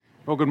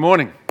Well, good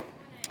morning.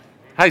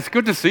 Hey, it's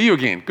good to see you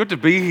again. Good to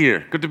be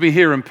here. Good to be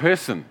here in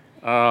person.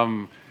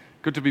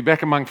 Good to be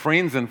back among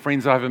friends and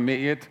friends I haven't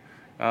met yet.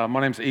 My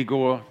name's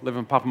Igor, live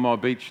in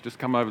Papamoa Beach, just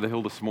come over the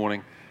hill this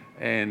morning.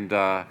 And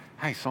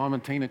hey,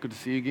 Simon, Tina, good to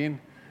see you again.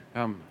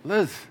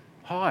 Liz,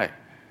 hi.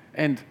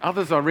 And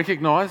others I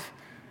recognise.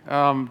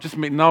 Just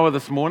met Noah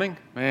this morning.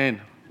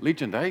 Man,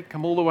 legend, eh?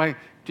 Come all the way.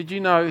 Did you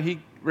know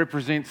he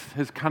represents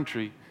his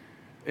country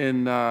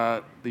in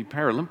the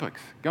Paralympics?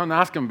 Go and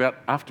ask him about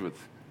afterwards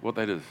what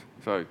that is.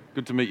 So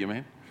good to meet you,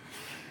 man.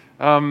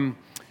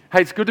 Hey,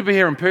 it's good to be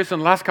here in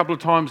person. Last couple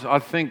of times, I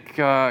think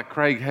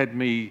Craig had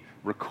me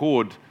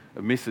record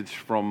a message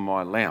from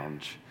my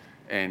lounge,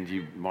 and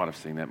you might have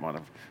seen that, might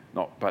have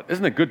not. But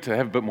isn't it good to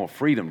have a bit more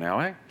freedom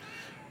now, eh?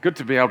 Good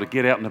to be able to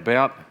get out and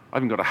about. I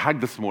even got a hug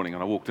this morning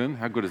when I walked in.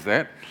 How good is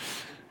that?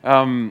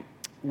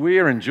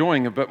 We're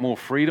enjoying a bit more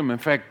freedom. In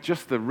fact,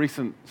 just the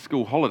recent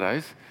school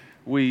holidays,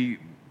 we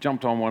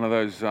jumped on one of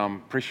those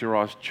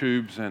pressurised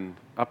tubes and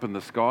up in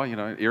the sky,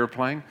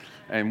 aeroplane,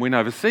 and went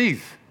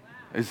overseas.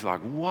 It's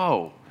like,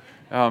 whoa.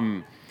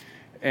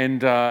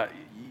 There's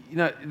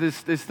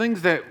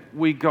things that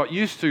we got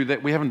used to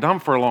that we haven't done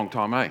for a long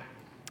time, eh?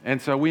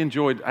 And so we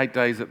enjoyed 8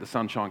 days at the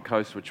Sunshine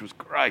Coast, which was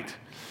great.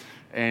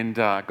 And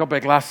got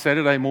back last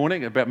Saturday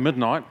morning, about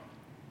midnight,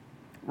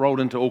 rolled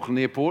into Auckland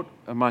Airport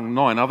among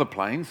 9 other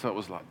planes, so it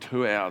was like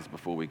 2 hours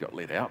before we got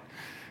let out.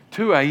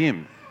 2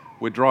 a.m.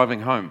 we're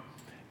driving home.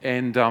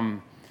 And,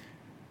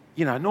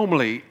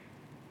 normally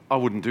I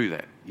wouldn't do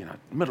that,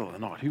 middle of the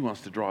night, who wants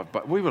to drive?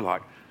 But we were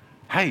like,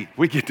 hey,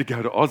 we get to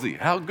go to Aussie.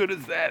 How good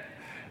is that?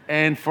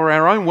 And for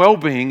our own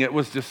well-being, it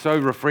was just so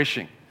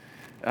refreshing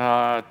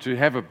to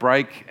have a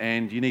break,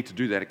 and you need to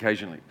do that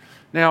occasionally.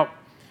 Now,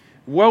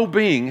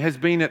 well-being has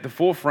been at the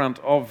forefront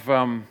of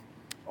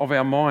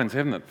our minds,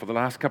 hasn't it, for the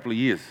last couple of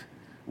years?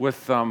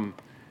 With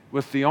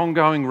the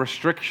ongoing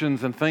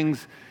restrictions and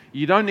things,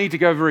 you don't need to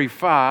go very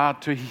far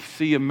to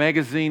see a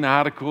magazine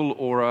article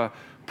or a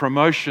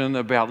promotion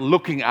about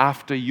looking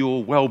after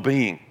your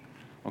well-being,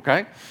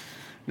 okay?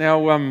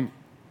 Now,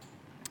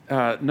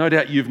 no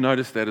doubt you've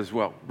noticed that as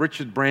well.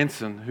 Richard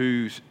Branson,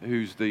 who's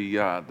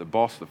the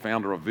boss, the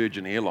founder of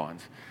Virgin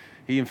Airlines,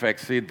 he in fact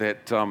said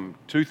that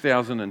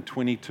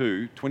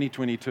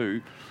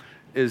 2022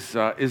 is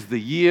the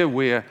year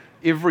where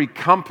every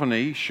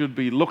company should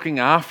be looking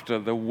after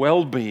the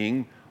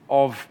well-being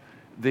of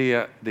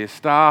their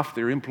staff,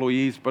 their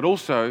employees, but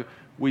also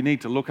we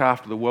need to look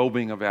after the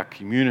well-being of our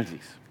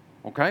communities,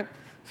 okay?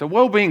 So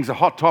well-being's a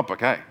hot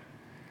topic, eh?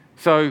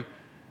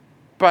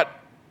 But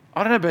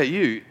I don't know about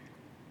you,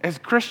 as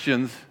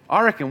Christians,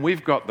 I reckon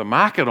we've got the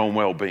market on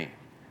well-being.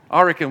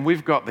 I reckon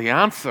we've got the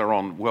answer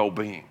on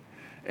well-being.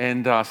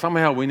 And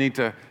somehow we need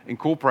to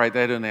incorporate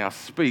that in our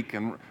speak,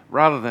 and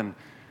rather than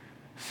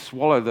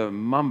swallow the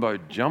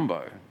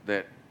mumbo-jumbo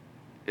that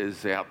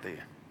is out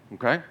there,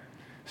 okay?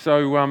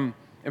 So,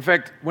 in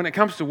fact, when it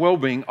comes to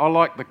well-being, I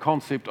like the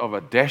concept of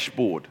a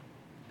dashboard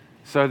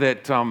so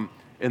that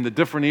in the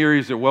different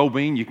areas of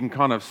well-being, you can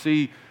kind of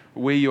see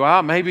where you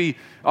are. Maybe,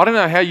 I don't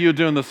know how you're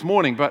doing this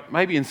morning, but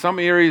maybe in some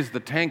areas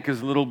the tank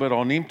is a little bit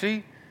on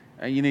empty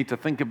and you need to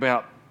think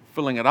about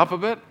filling it up a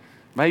bit.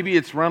 Maybe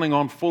it's running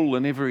on full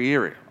in every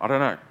area. I don't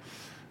know.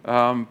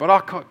 But I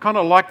kind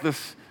of like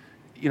this,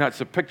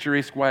 it's a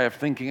picturesque way of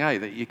thinking,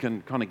 that you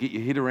can kind of get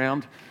your head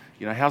around,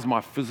 how's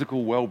my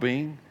physical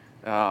well-being?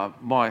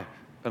 My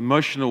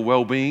emotional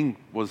well-being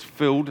was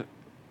filled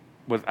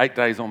with 8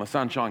 days on the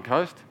Sunshine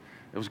Coast.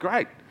 It was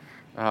great.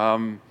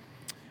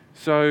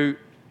 So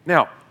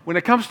now, when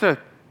it comes to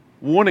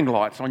warning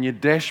lights on your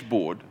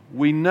dashboard,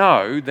 we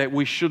know that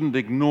we shouldn't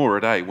ignore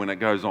it, when it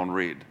goes on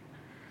red.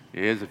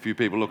 There's a few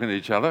people looking at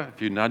each other, a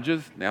few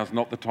nudges. Now's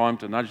not the time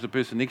to nudge the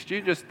person next to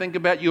you. Just think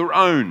about your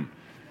own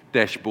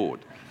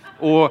dashboard.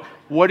 Or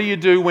what do you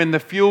do when the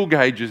fuel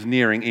gauge is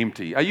nearing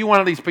empty? Are you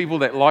one of these people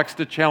that likes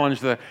to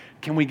challenge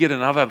can we get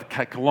another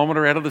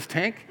kilometre out of this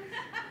tank?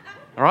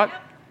 All right?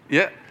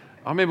 Yeah.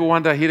 I remember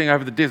one day heading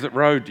over the desert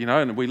road,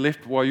 and we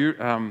left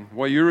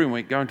Waihuru and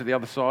we're going to the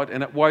other side.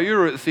 And at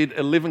Waihuru it said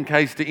 11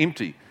 k's to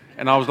empty.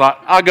 And I was like,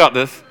 I got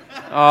this.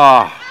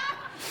 A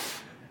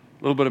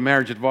little bit of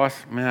marriage advice.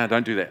 No,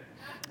 don't do that.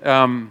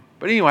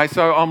 But anyway,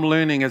 so I'm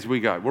learning as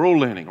we go. We're all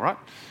learning, right?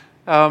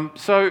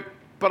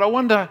 But I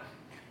wonder,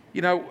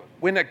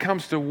 when it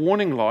comes to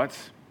warning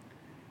lights,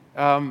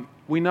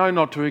 we know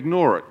not to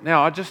ignore it.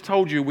 Now, I just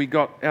told you we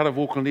got out of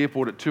Auckland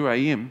Airport at 2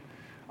 a.m.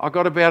 I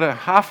got about a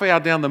half hour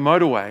down the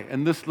motorway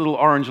and this little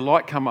orange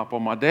light come up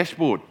on my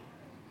dashboard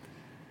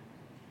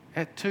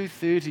at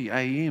 2:30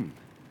 a.m.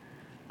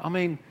 I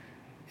mean,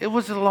 it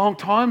was a long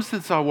time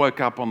since I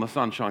woke up on the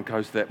Sunshine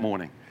Coast that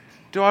morning.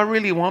 Do I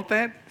really want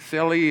that?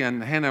 Sally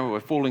and Hannah were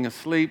falling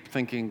asleep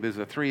thinking there's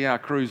a 3-hour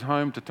cruise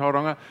home to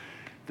Tauranga.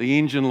 The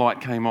engine light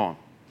came on.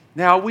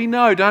 Now, we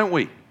know, don't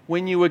we?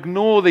 When you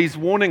ignore these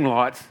warning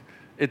lights,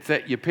 it's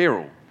at your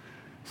peril.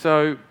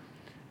 So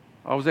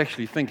I was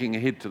actually thinking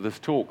ahead to this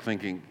talk,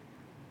 thinking,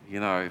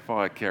 if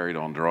I carried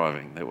on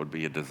driving, that would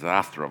be a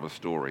disaster of a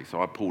story.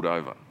 So I pulled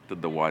over,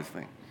 did the wise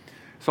thing.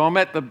 So I'm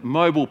at the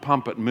mobile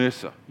pump at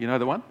Mercer. You know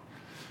the one?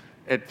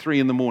 at 3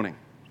 in the morning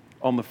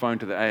on the phone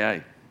to the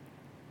AA.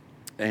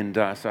 And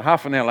so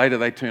half an hour later,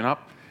 they turn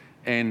up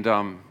and,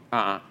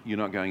 you're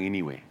not going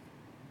anywhere.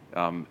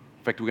 In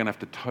fact, we're going to have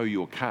to tow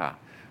your car.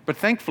 But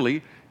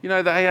thankfully, the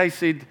AA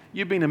said,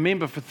 you've been a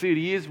member for 30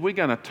 years, we're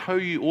going to tow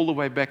you all the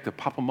way back to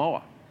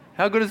Papamoa.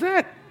 How good is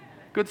that?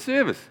 Good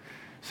service.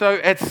 So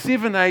at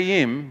 7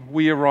 a.m.,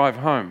 we arrive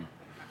home.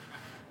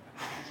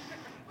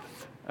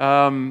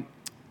 The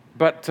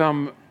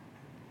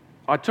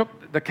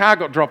car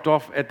got dropped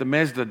off at the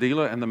Mazda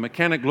dealer, and the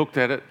mechanic looked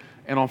at it,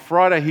 and on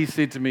Friday he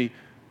said to me,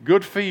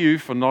 good for you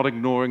for not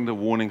ignoring the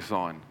warning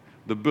sign.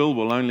 The bill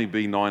will only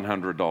be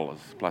 $900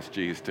 plus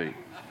GST.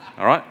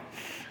 All right?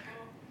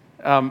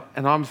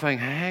 And I'm saying,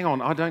 hang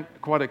on, I don't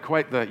quite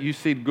equate that. You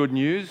said good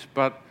news,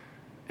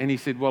 and he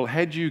said, well,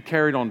 had you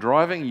carried on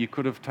driving, you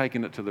could have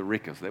taken it to the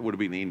wreckers. That would have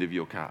been the end of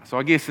your car. So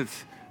I guess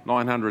it's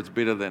 900 is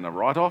better than a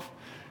write-off.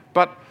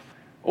 But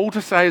all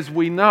to say is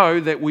we know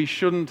that we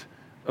shouldn't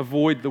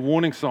avoid the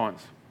warning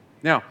signs.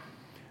 Now,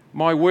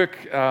 my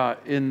work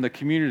in the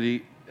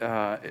community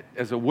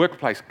as a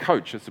workplace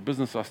coach, it's a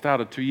business I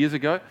started 2 years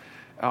ago.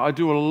 I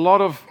do a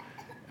lot of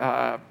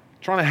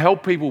trying to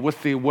help people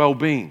with their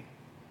well-being.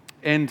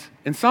 And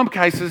in some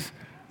cases,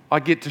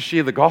 I get to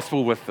share the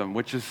gospel with them,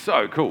 which is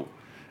so cool.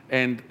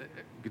 And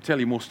I could tell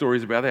you more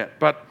stories about that.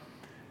 But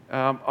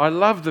I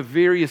love the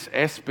various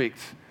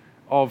aspects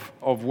of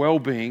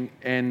well-being.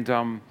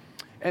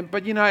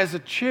 But as a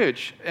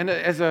church, and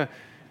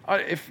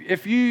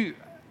if you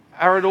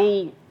are at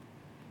all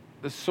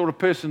the sort of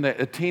person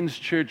that attends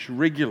church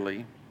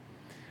regularly,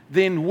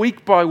 then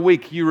week by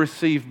week you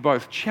receive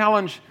both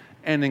challenge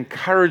and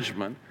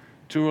encouragement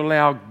to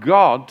allow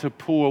God to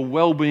pour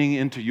well-being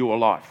into your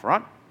life,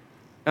 right?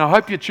 And I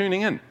hope you're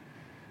tuning in.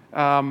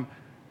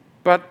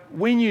 But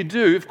when you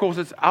do, of course,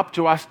 it's up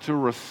to us to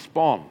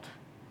respond,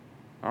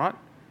 all right?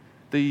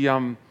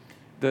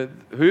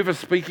 Whoever's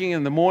speaking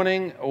in the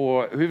morning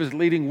or whoever's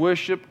leading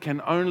worship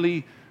can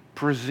only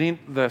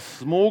present the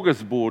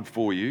smorgasbord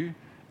for you,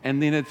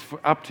 and then it's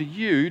up to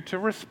you to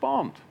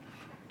respond.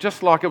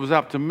 Just like it was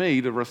up to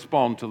me to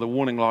respond to the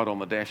warning light on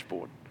the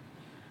dashboard.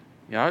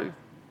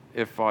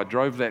 If I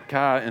drove that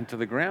car into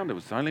the ground, it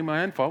was only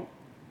my own fault,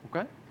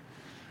 okay?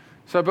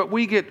 So, but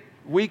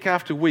week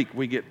after week,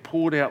 we get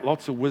poured out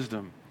lots of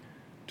wisdom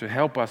to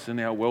help us in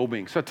our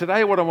well-being. So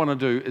today what I want to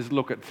do is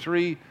look at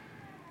 3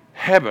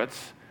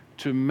 habits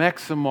to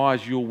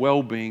maximize your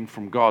well-being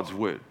from God's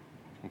Word,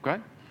 okay?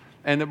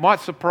 And it might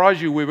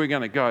surprise you where we're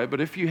going to go, but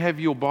if you have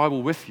your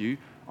Bible with you,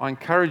 I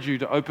encourage you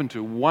to open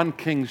to 1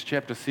 Kings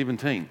chapter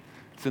 17.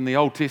 It's in the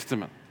Old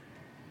Testament.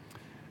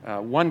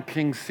 1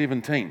 Kings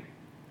 17.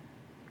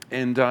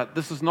 And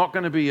this is not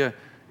going to be an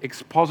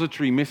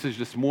expository message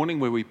this morning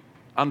where we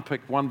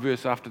unpick one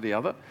verse after the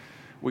other.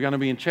 We're going to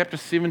be in chapter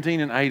 17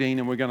 and 18,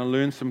 and we're going to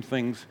learn some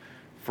things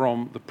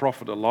from the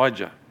prophet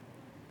Elijah.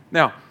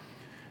 Now,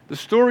 the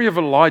story of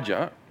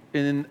Elijah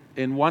in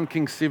 1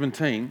 Kings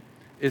 17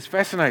 is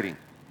fascinating.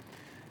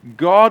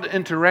 God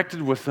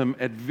interacted with him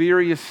at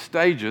various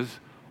stages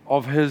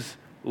of his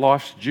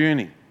life's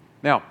journey.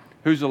 Now,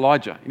 who's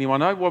Elijah? Anyone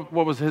know?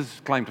 What was his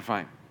claim to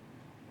fame?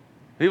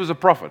 He was a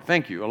prophet.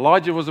 Thank you.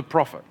 Elijah was a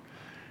prophet,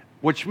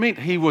 which meant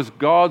he was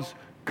God's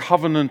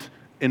covenant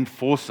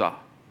enforcer.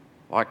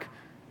 Like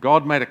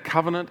God made a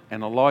covenant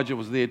and Elijah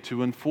was there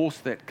to enforce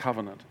that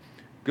covenant.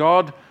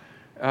 Elijah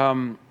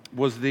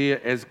was there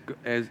as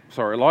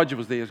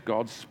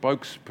God's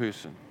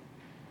spokesperson.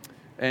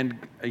 And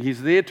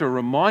he's there to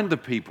remind the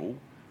people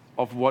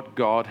of what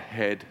God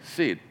had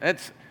said.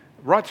 That's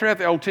right throughout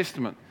the Old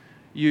Testament.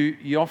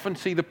 You often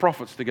see the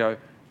prophets to go,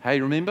 hey,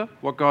 remember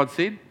what God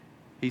said?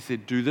 He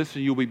said, do this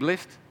and you'll be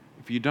blessed.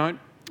 If you don't,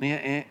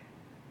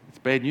 it's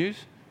bad news.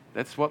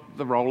 That's what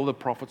the role of the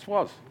prophets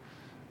was.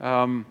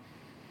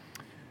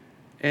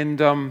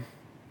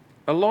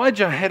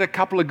 Elijah had a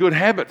couple of good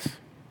habits.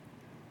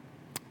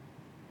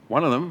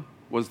 One of them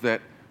was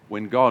that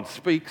when God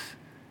speaks,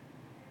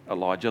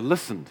 Elijah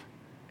listened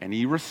and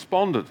he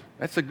responded.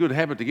 That's a good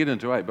habit to get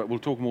into, but we'll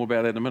talk more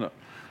about that in a minute.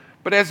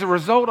 But as a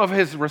result of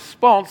his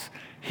response,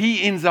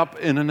 he ends up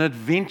in an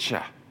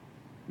adventure.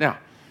 Now,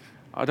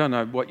 I don't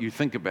know what you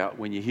think about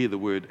when you hear the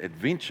word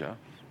adventure,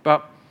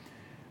 but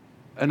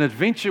an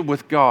adventure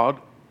with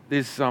God,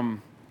 there's no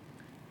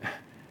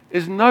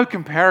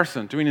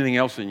comparison to anything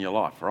else in your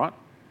life, right?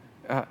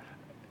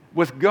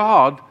 With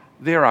God,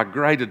 there are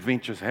great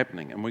adventures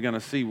happening, and we're going to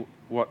see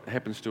what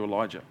happens to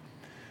Elijah.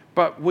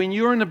 But when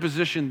you're in a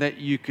position that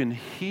you can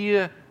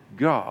hear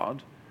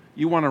God,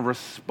 you want to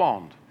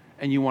respond,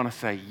 and you want to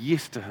say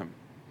yes to Him,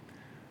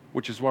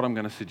 which is what I'm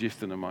going to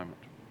suggest in a moment.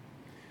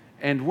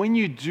 And when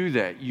you do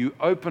that, you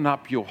open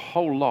up your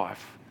whole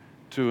life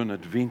to an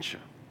adventure.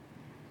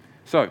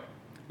 So,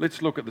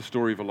 let's look at the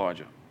story of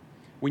Elijah.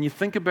 When you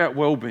think about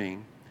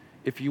well-being,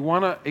 if you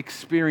want to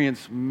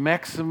experience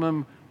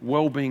maximum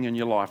well-being in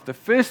your life, the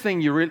first thing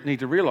you need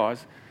to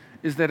realize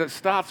is that it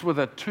starts with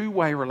a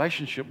two-way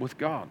relationship with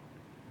God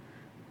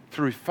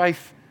through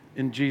faith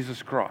in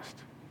Jesus Christ.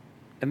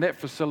 And that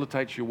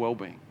facilitates your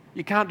well-being.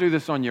 You can't do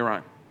this on your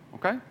own,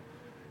 okay?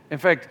 In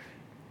fact,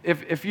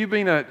 if you've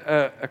been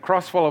a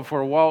Christ follower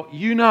for a while,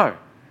 you know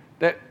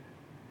that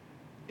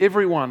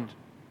everyone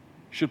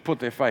should put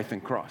their faith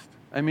in Christ.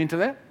 Amen to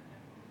that?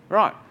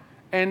 Right.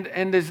 And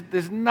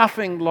there's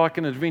nothing like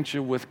an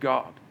adventure with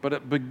God, but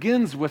it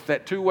begins with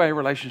that two-way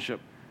relationship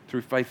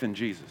through faith in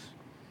Jesus.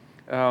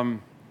 Now,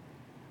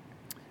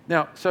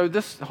 so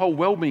this whole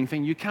well-being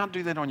thing, you can't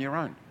do that on your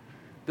own.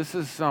 This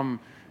is,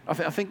 I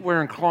think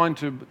we're inclined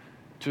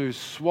to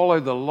swallow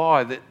the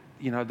lie that,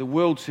 the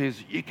world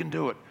says, you can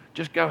do it.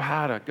 Just go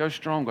harder, go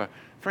stronger.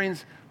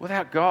 Friends,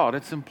 without God,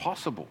 it's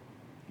impossible.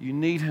 You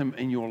need Him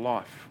in your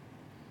life.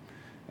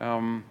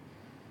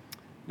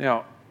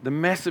 Now, the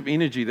massive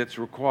energy that's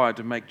required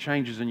to make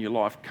changes in your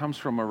life comes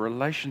from a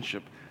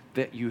relationship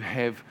that you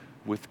have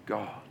with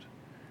God,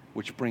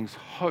 which brings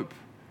hope,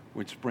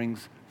 which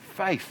brings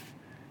faith,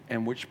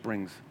 and which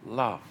brings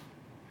love.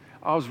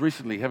 I was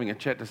recently having a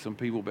chat to some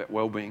people about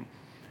well-being,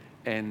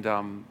 and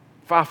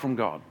far from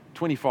God,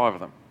 25 of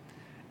them.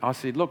 I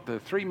said, look, the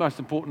three most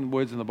important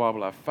words in the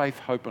Bible are faith,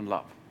 hope, and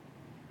love.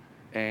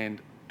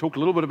 And talked a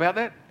little bit about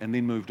that, and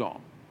then moved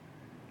on.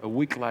 A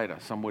week later,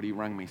 somebody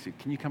rang me and said,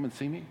 can you come and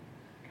see me?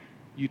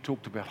 You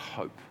talked about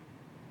hope.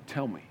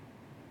 Tell me,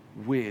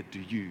 where do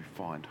you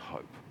find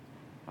hope?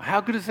 How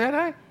good is that,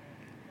 eh?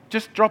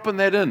 Just dropping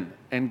that in,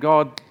 and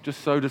God just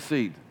sowed a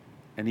seed,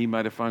 and He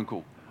made a phone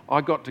call.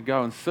 I got to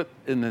go and sit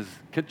in His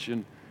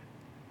kitchen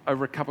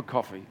over a cup of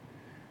coffee,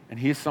 and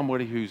here's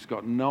somebody who's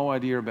got no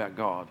idea about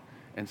God,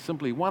 and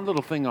simply one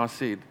little thing I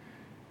said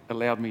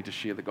allowed me to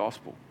share the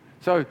gospel.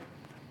 So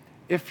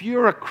if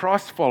you're a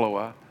Christ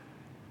follower,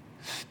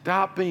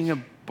 start being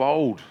a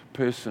bold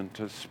person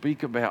to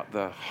speak about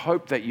the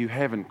hope that you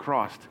have in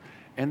Christ,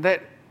 and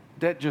that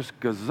just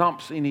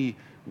gazumps any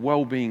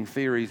well-being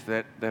theories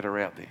that are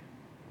out there.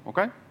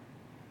 Okay?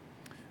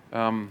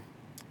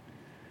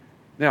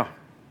 Now,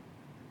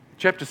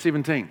 chapter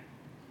 17.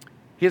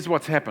 Here's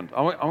what's happened.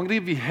 I'm going to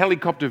give you a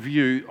helicopter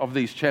view of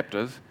these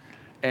chapters,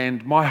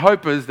 and my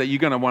hope is that you're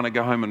going to want to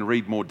go home and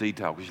read more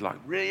detail, because you're like,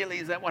 really?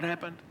 Is that what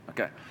happened?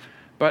 Okay.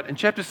 But in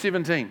chapter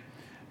 17,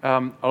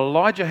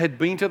 Elijah had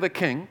been to the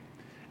king,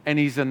 and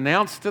he's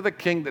announced to the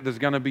king that there's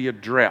going to be a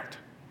drought.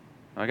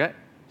 Okay?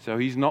 So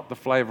he's not the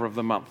flavor of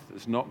the month.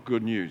 It's not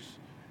good news.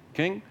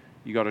 King,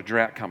 you got a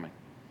drought coming.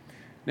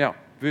 Now,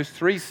 verse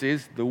 3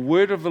 says, the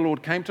word of the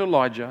Lord came to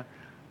Elijah,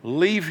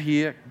 leave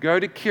here, go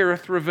to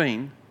Kerith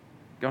ravine,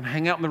 go and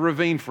hang out in the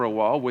ravine for a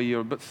while where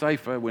you're a bit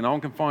safer, where no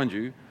one can find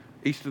you,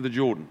 east of the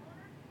Jordan.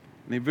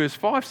 And then verse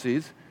 5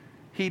 says,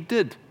 he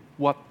did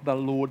what the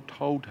Lord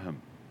told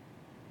him.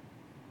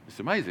 It's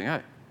amazing,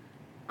 eh?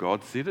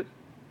 God said it,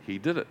 He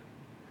did it.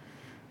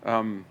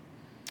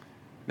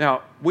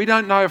 Now, we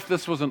don't know if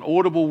this was an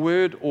audible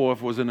word or if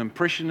it was an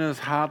impression in his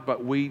heart,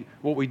 but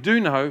what we do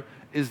know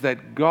is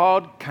that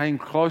God came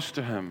close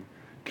to him,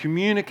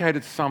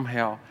 communicated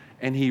somehow,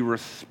 and he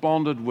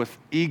responded with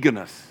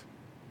eagerness.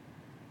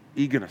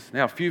 Eagerness.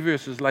 Now, a few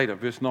verses later,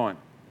 verse 9.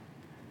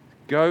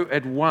 Go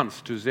at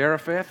once to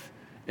Zarephath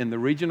in the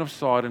region of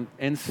Sidon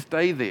and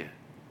stay there.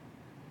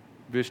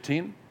 Verse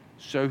 10.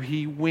 So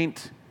he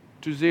went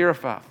to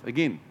Zarephath.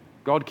 Again,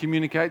 God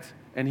communicates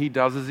and he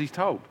does as he's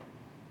told.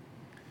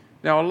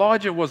 Now,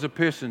 Elijah was a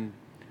person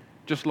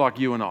just like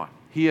you and I.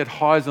 He had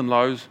highs and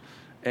lows,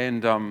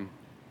 and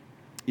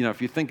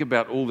if you think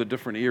about all the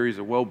different areas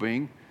of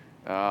well-being,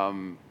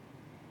 here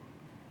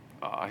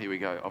we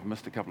go. I've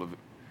missed a couple of.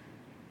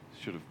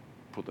 Should have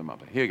put them up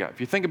there. Here we go. If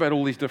you think about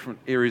all these different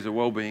areas of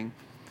well-being,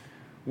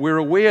 we're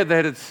aware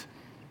that it's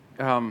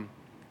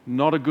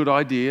not a good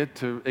idea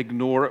to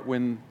ignore it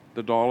when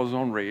the dial is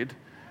on red.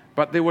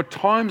 But there were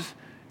times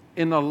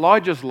in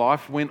Elijah's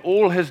life when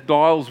all his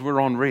dials were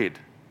on red,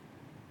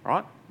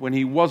 right? When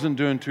he wasn't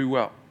doing too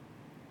well.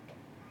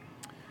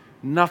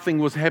 Nothing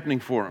was happening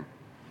for him.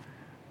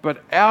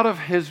 But out of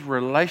his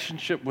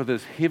relationship with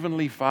his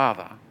heavenly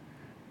Father,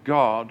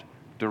 God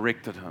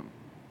directed him.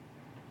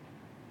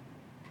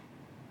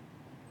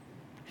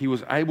 He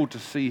was able to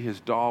see his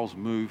dials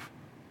move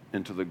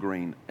into the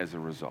green as a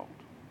result.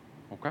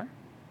 Okay?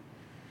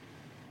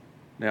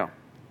 Now,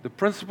 the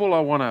principle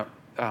I want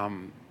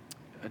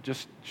to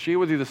just share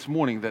with you this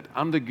morning that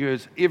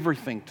undergirds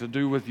everything to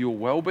do with your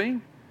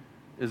well-being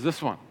is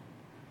this one.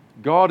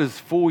 God is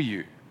for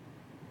you.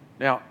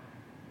 Now,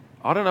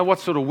 I don't know what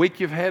sort of week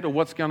you've had or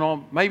what's going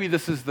on. Maybe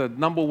this is the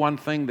number one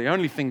thing, the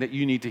only thing that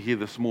you need to hear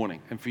this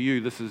morning. And for you,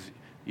 this is,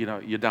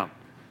 you're done.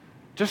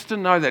 Just to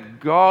know that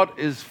God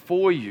is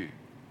for you.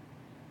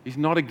 He's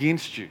not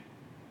against you.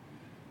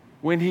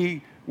 When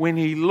he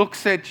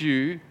looks at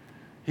you,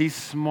 He's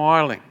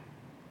smiling.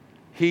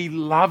 He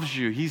loves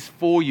you. He's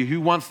for you. He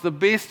wants the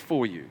best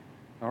for you.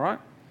 All right?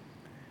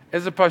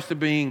 As opposed to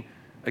being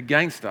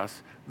against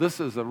us, this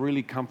is a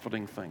really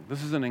comforting thing.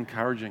 This is an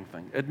encouraging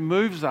thing. It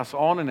moves us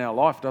on in our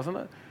life, doesn't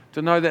it?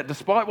 To know that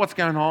despite what's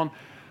going on,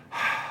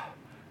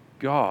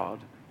 God,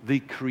 the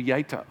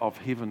creator of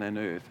heaven and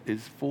earth,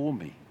 is for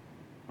me.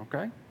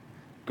 Okay?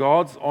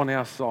 God's on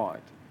our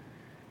side.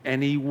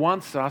 And He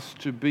wants us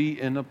to be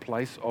in a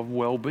place of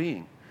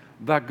well-being.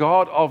 The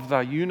God of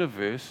the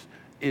universe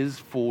is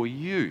for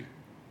you.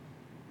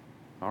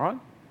 All right?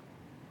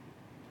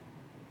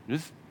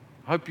 Just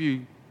hope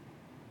you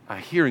are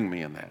hearing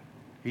me in that.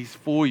 He's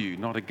for you,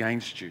 not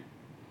against you.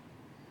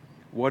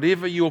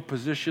 Whatever your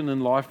position in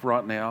life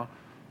right now,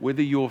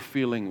 whether you're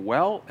feeling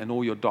well and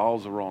all your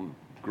dials are on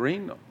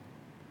green,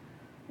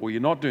 or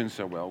you're not doing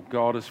so well,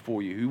 God is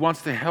for you. He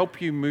wants to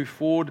help you move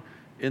forward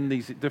in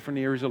these different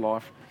areas of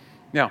life.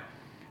 Now,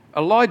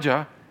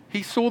 Elijah,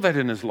 he saw that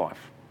in his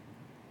life.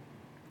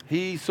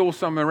 He saw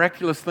some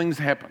miraculous things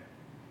happen.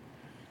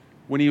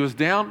 When he was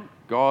down,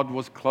 God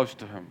was close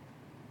to him.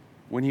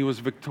 When he was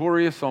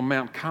victorious on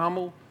Mount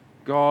Carmel,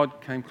 God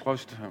came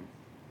close to him.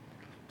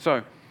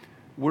 So,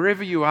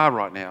 wherever you are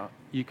right now,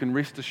 you can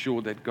rest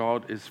assured that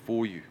God is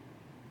for you.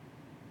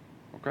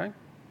 Okay?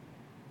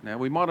 Now,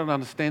 we might not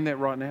understand that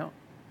right now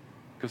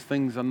because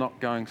things are not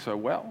going so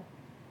well.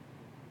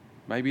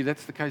 Maybe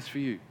that's the case for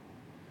you.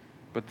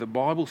 But the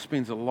Bible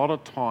spends a lot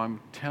of time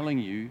telling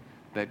you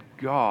that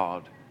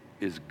God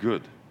is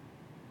good.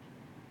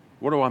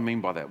 What do I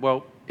mean by that?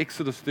 Well,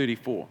 Exodus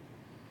 34.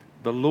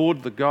 The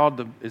Lord, the God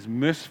that is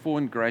merciful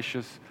and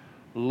gracious,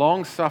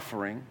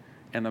 long-suffering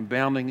and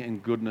abounding in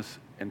goodness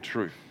and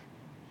truth.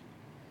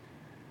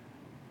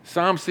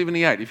 Psalm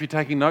 78. If you're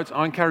taking notes,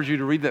 I encourage you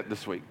to read that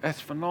this week.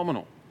 That's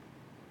phenomenal.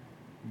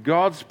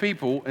 God's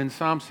people, in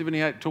Psalm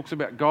 78, talks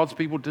about God's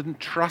people didn't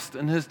trust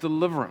in his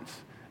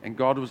deliverance, and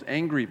God was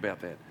angry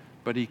about that.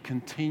 But he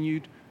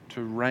continued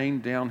to rain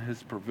down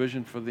his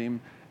provision for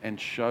them and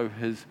show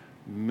his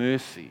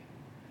mercy.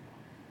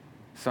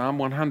 Psalm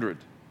 100,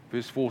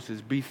 verse 4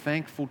 says, "Be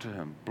thankful to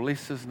him,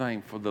 bless his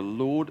name, for the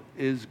Lord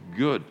is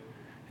good.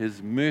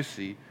 His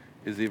mercy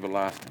is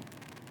everlasting."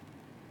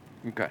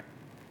 Okay.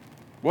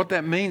 What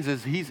that means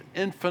is he's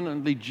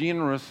infinitely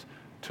generous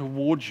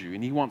towards you,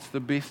 and he wants the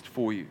best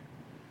for you.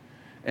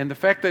 And the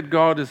fact that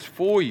God is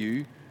for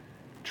you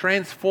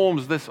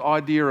transforms this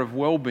idea of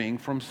well-being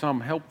from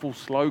some helpful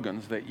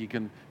slogans that you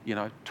can,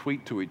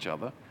 tweet to each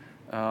other,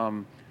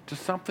 to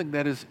something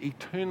that is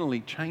eternally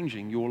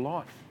changing your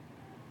life.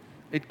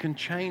 It can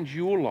change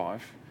your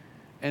life,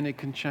 and it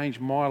can change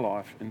my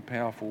life in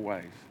powerful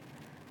ways.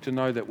 To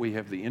know that we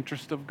have the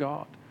interest of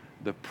God,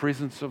 the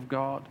presence of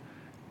God,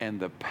 and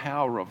the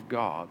power of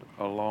God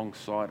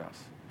alongside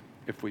us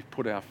if we've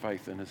put our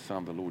faith in his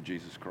Son, the Lord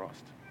Jesus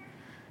Christ.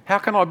 How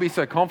can I be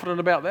so confident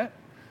about that?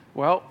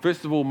 Well,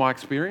 first of all, my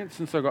experience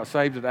since I got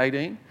saved at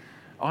 18,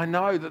 I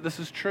know that this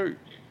is true.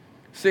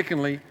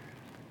 Secondly,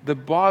 the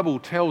Bible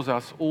tells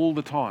us all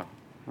the time,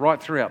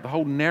 right throughout, the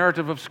whole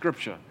narrative of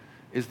Scripture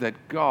is that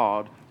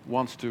God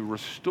wants to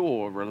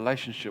restore a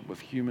relationship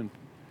with human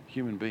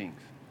beings.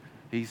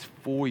 He's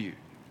for you.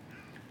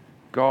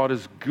 God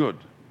is good.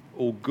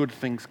 All good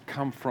things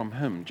come from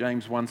him.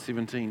 James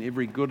 1:17,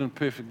 every good and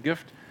perfect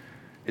gift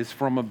is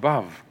from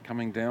above,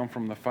 coming down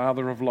from the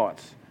Father of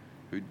lights,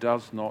 who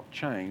does not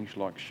change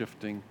like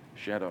shifting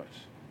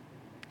shadows.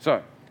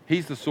 So,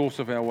 he's the source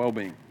of our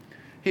well-being.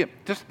 Here,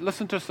 just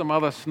listen to some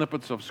other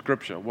snippets of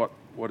Scripture,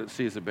 what it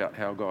says about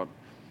how God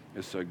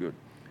is so good.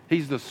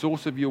 He's the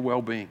source of your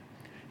well-being.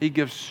 He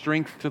gives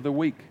strength to the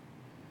weak.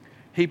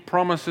 He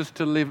promises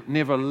to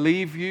never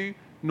leave you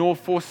nor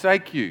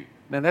forsake you.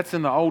 Now, that's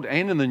in the Old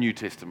and in the New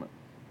Testament.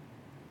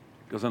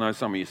 Because I know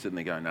some of you sitting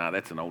there going, nah,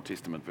 that's an Old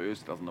Testament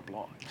verse, doesn't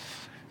apply.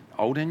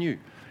 Old and new.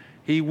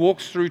 He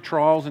walks through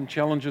trials and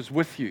challenges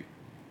with you,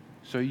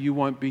 so you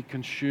won't be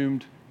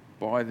consumed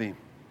by them.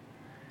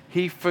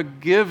 He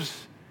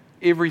forgives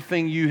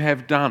everything you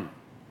have done.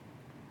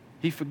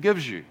 He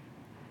forgives you.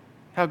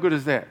 How good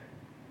is that?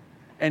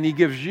 And he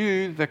gives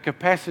you the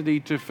capacity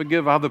to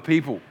forgive other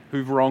people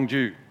who've wronged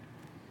you.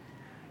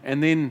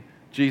 And then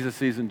Jesus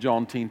says in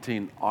John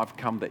 10:10, I've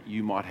come that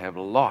you might have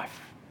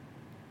life,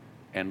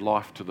 and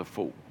life to the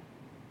full.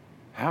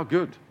 How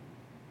good.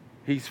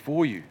 He's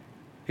for you.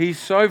 He's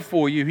so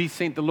for you, he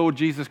sent the Lord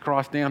Jesus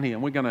Christ down here.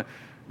 And we're going to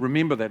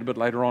remember that a bit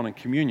later on in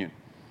communion.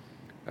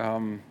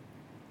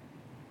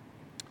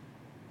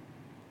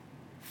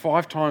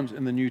 5 times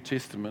in the New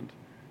Testament,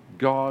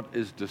 God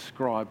is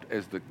described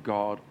as the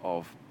God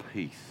of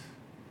peace.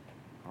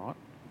 All right?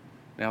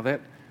 Now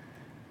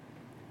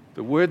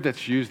the word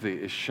that's used there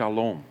is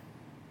shalom.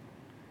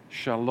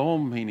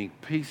 Shalom meaning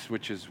peace,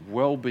 which is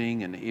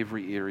well-being in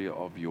every area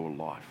of your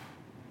life.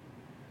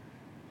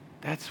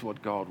 That's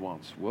what God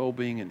wants,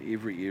 well-being in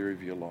every area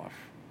of your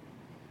life.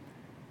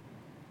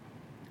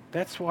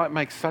 That's why it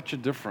makes such a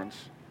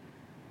difference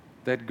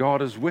that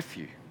God is with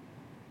you,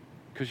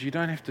 because you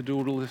don't have to do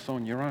all this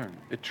on your own.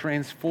 It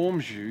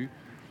transforms you,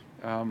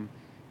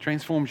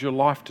 transforms your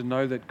life to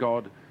know that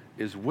God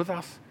is with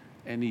us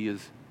and he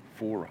is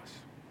for us.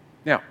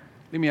 Now,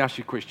 let me ask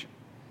you a question.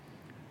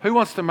 Who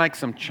wants to make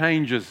some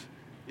changes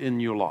in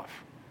your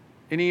life?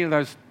 Any of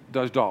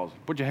those dials?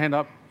 Put your hand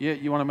up. Yeah,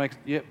 you want to make,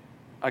 yeah,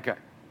 okay.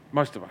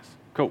 Most of us.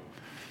 Cool.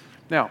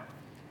 Now,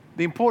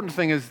 the important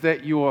thing is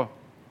that your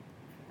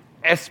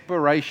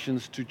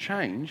aspirations to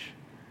change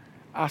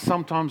are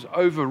sometimes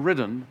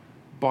overridden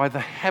by the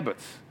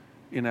habits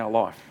in our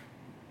life.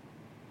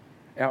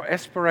 Our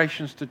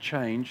aspirations to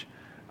change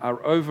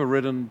are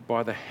overridden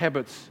by the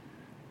habits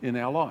in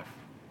our life.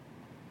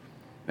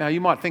 Now, you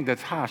might think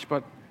that's harsh,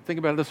 but think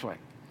about it this way.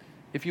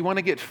 If you want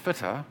to get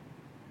fitter,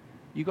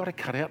 you've got to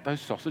cut out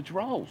those sausage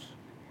rolls.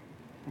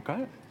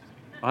 Okay?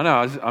 I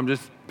know, I'm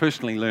just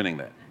personally learning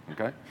that.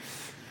 Okay?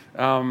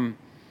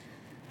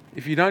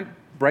 If you don't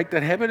break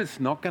that habit, it's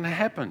not going to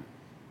happen.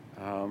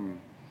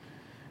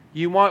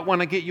 You might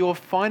want to get your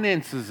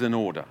finances in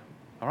order,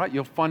 all right?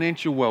 Your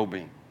financial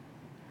well-being.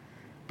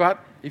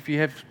 But if you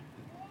have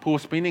poor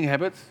spending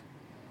habits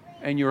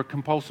and you're a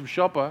compulsive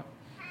shopper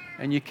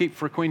and you keep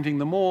frequenting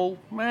the mall,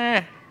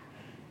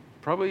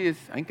 probably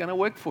ain't going to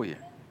work for you,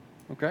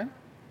 okay?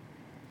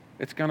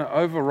 It's going to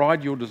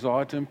override your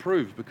desire to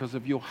improve because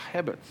of your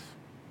habits.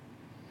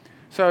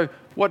 So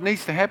what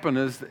needs to happen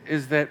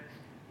is that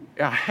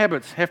our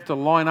habits have to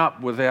line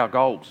up with our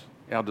goals,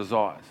 our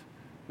desires.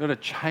 We've got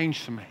to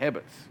change some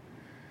habits.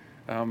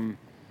 I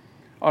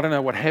don't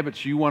know what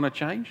habits you want to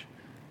change,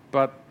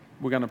 but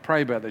we're going to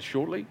pray about that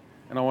shortly.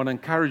 And I want to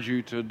encourage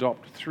you to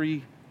adopt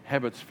 3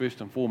 habits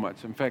first and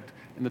foremost. In fact,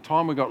 in the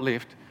time we've got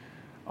left,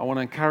 I want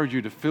to encourage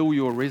you to fill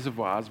your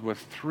reservoirs with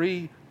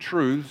 3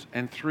 truths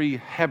and 3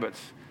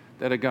 habits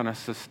that are going to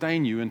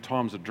sustain you in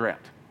times of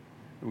drought.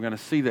 And we're going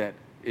to see that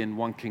in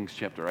 1 Kings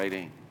chapter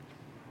 18.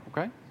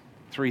 Okay?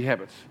 3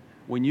 habits.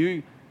 When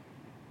you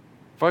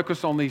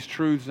focus on these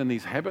truths and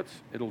these habits,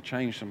 it'll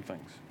change some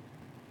things.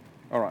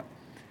 All right.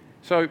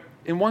 So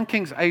in 1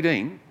 Kings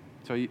 18,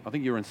 so I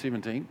think you're in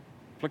 17,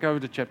 flick over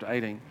to chapter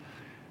 18.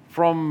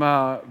 From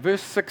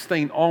verse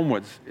 16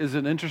 onwards is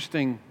an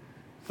interesting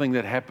thing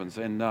that happens.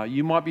 And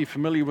you might be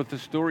familiar with the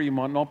story, you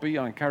might not be.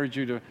 I encourage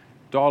you to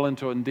dial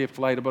into it in depth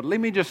later. But let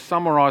me just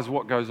summarize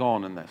what goes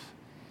on in this.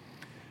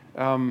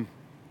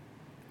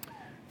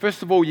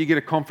 First of all, you get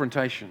a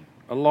confrontation.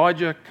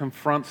 Elijah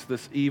confronts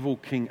this evil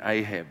King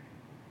Ahab.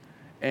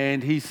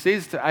 And he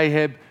says to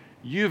Ahab,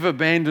 "You've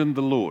abandoned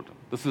the Lord."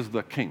 This is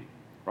the king,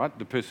 right?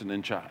 The person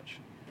in charge.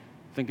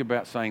 Think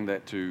about saying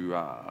that to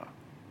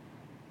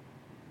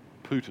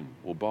Putin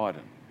or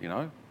Biden, you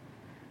know.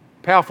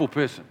 Powerful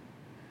person.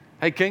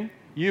 "Hey, king,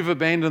 you've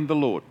abandoned the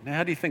Lord." Now,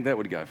 how do you think that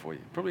would go for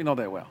you? Probably not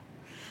that well.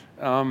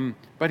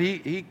 But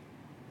he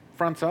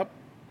fronts up.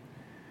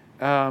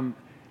 And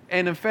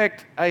in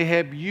fact,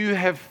 Ahab, you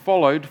have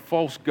followed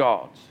false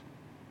gods.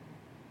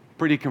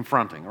 Pretty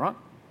confronting, right?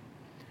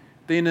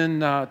 Then in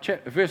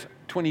verse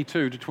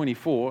 22 to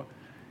 24,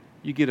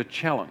 you get a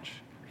challenge.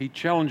 He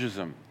challenges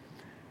him.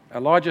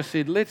 Elijah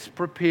said, "Let's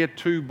prepare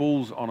 2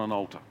 bulls on an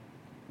altar,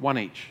 1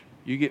 each.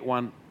 You get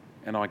 1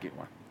 and I get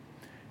 1.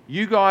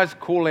 You guys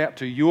call out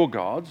to your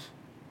gods,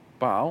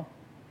 Baal,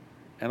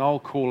 and I'll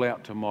call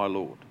out to my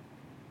Lord."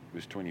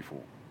 Verse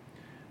 24.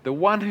 The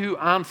one who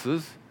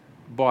answers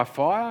by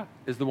fire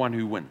is the one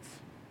who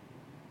wins.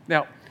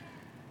 Now,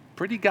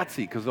 pretty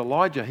gutsy because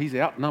Elijah, he's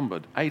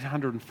outnumbered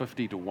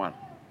 850 to 1.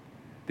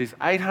 There's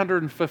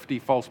 850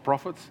 false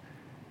prophets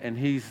and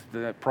he's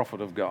the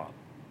prophet of God.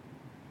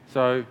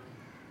 So,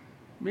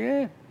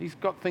 yeah, he's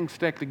got things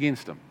stacked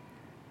against him.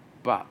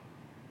 But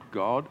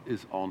God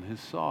is on his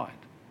side.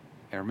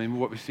 And remember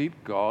what we said?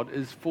 God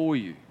is for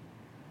you.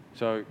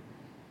 So,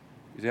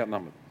 he's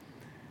outnumbered.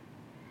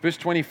 Verse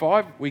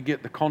 25, we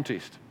get the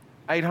contest.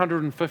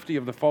 850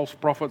 of the false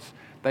prophets,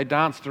 they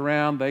danced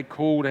around, they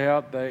called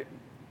out,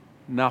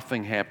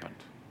 nothing happened.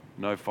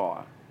 No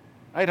fire.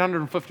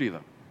 850 of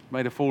them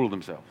made a fool of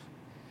themselves.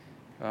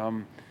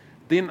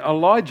 Then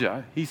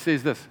Elijah, he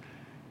says this,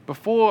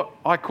 "Before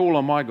I call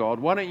on my God,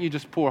 why don't you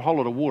just pour a whole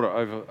lot of water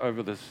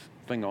over this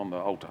thing on the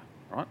altar,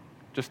 right?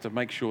 Just to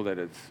make sure that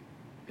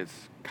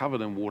it's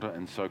covered in water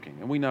and soaking."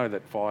 And we know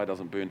that fire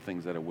doesn't burn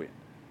things that are wet.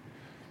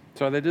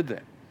 So they did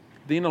that.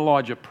 Then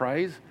Elijah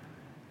prays,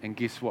 and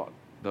guess what?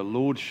 The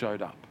Lord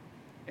showed up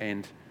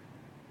and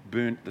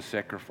burnt the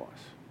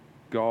sacrifice.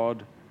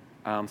 God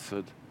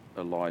answered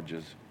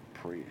Elijah's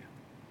prayer.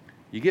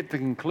 You get the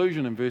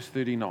conclusion in verse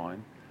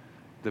 39.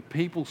 The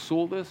people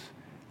saw this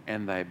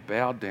and they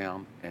bowed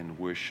down and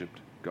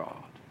worshipped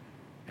God.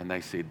 And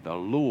they said, "The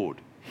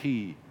Lord,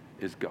 He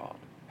is God."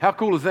 How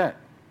cool is that?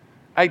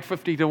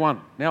 850 to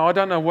 1. Now, I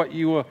don't know what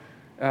you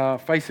are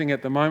facing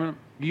at the moment.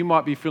 You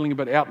might be feeling a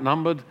bit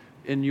outnumbered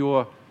in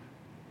your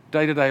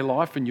day-to-day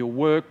life, in your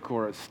work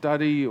or at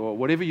study or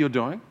whatever you're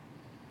doing.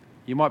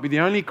 You might be the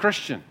only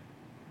Christian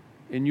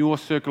in your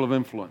circle of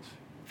influence,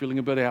 feeling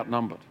a bit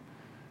outnumbered.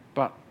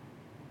 But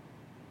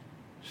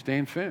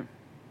stand firm.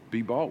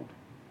 Be bold.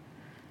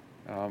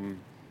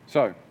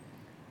 So,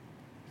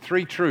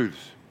 3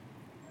 truths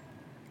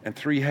and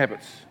 3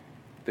 habits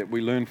that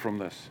we learn from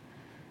this.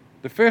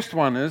 The first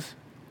one is,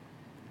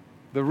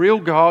 the real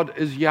God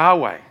is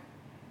Yahweh.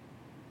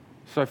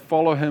 So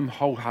follow Him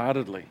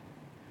wholeheartedly.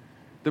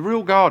 The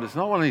real God is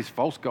not one of these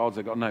false gods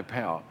that got no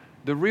power.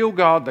 The real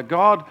God, the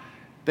God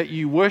that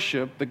you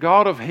worship, the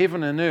God of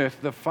heaven and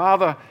earth, the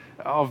Father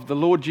of the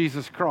Lord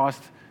Jesus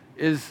Christ,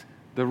 is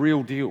the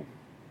real deal.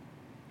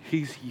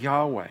 He's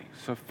Yahweh,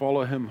 so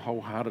follow Him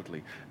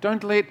wholeheartedly.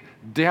 Don't let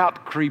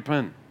doubt creep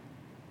in.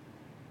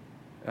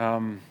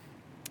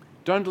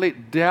 Don't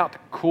let doubt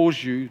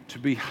cause you to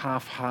be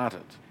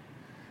half-hearted.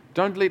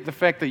 Don't let the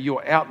fact that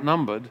you're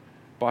outnumbered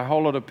by a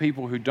whole lot of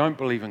people who don't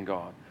believe in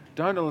God,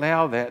 don't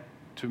allow that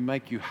to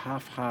make you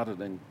half-hearted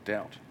and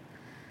doubt.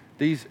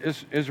 These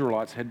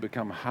Israelites had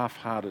become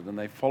half-hearted and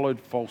they followed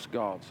false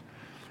gods.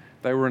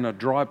 They were in a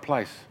dry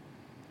place,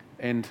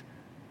 and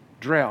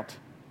drought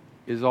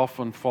is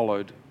often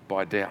followed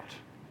by doubt.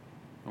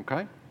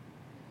 Okay?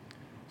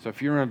 So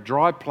if you're in a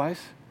dry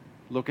place,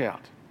 look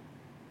out.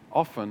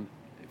 Often,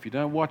 if you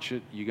don't watch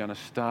it, you're going to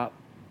start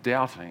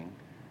doubting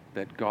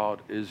that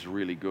God is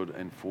really good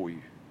and for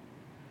you.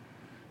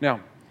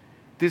 Now,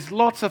 there's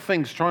lots of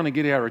things trying to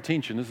get our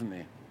attention, isn't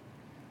there?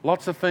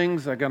 Lots of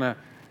things are going to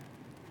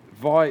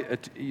vie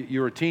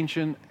your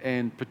attention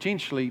and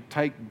potentially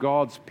take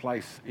God's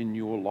place in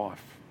your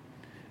life.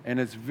 And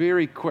it's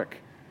very quick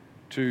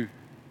to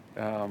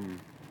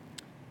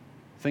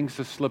things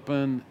to slip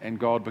in and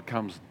God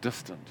becomes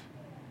distant.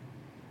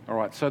 All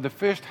right, so the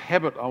first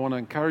habit I want to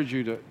encourage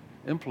you to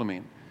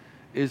implement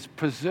is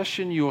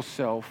position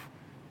yourself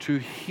to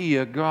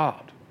hear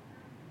God.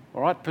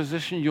 All right,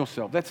 position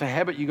yourself. That's a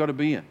habit you've got to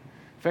be in.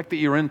 The fact that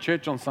you're in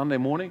church on Sunday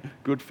morning,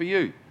 good for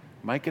you.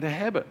 Make it a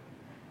habit.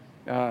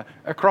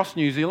 Across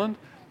New Zealand,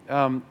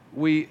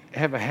 we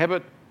have a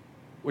habit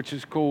which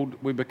is called,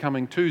 we're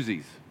becoming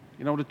twosies.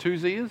 You know what a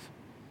twosie is?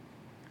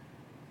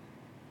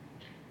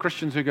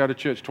 Christians who go to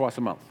church twice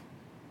a month.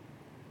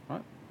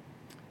 Right?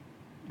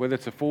 Whether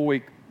it's a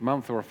 4-week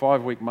month or a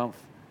 5-week month,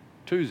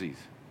 twosies.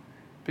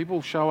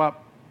 People show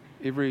up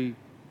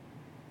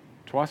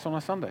twice on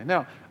a Sunday.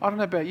 Now, I don't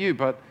know about you,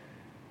 but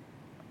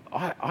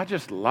I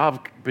just love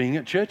being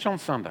at church on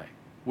Sunday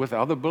with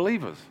other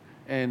believers.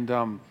 And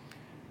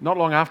not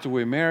long after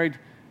we were married,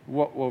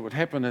 what would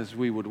happen is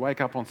we would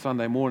wake up on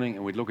Sunday morning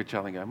and we'd look at each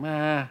other and go,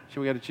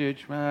 shall we go to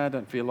church? I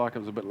don't feel like it,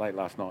 was a bit late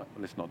last night.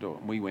 Let's not do it.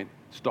 And we went,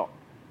 stop.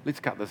 Let's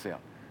cut this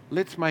out.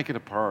 Let's make it a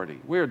priority.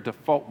 We're at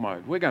default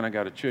mode. We're going to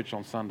go to church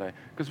on Sunday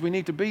because we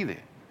need to be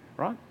there,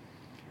 right?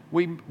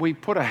 We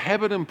put a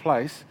habit in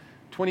place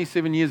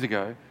 27 years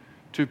ago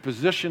to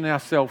position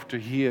ourselves to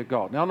hear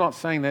God. Now, I'm not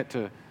saying that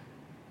to,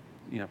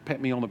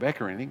 pat me on the back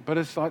or anything, but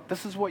it's like,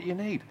 this is what you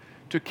need.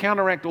 To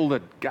counteract all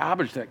the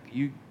garbage that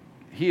you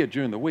hear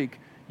during the week,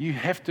 you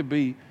have to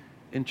be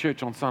in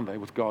church on Sunday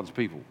with God's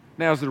people.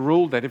 Now, is the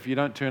rule that if you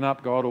don't turn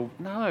up, God will...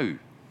 No, I'm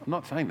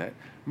not saying that.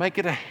 Make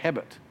it a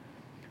habit.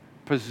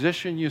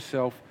 Position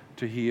yourself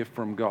to hear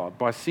from God.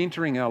 By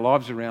centering our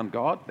lives around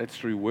God, that's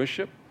through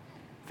worship.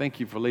 Thank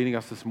you for leading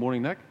us this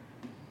morning, Nick.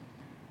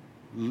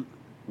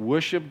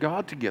 Worship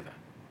God together,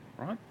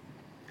 right?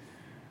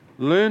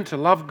 Learn to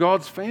love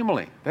God's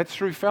family. That's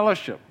through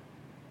fellowship.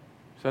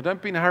 So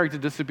don't be in a hurry to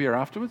disappear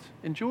afterwards.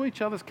 Enjoy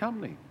each other's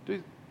company.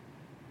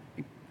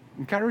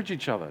 Encourage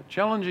each other.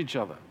 Challenge each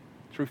other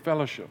through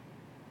fellowship.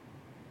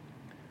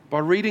 By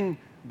reading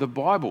the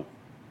Bible,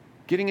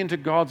 getting into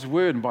God's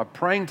Word, and by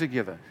praying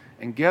together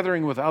and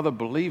gathering with other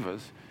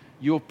believers,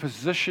 you're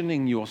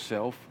positioning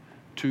yourself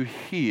to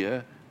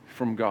hear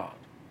from God,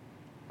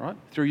 right?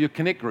 Through your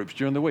connect groups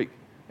during the week.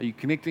 Are you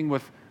connecting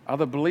with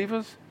other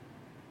believers?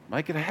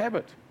 Make it a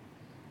habit.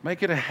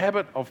 Make it a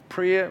habit of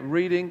prayer,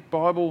 reading,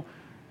 Bible,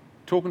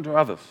 talking to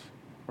others.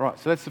 Right,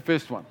 so that's the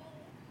first one.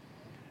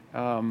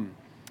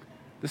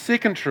 The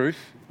second truth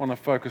I want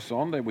to focus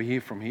on that we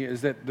hear from here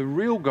is that the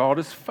real God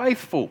is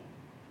faithful.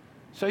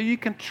 So you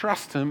can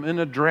trust him in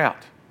a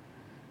drought.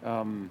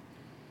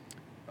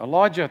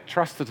 Elijah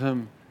trusted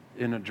him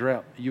in a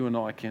drought. You and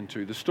I can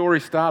too. The story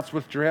starts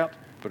with drought,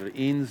 but it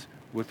ends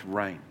with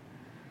rain.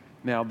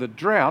 Now, the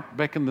drought,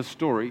 back in the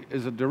story,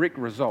 is a direct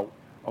result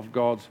of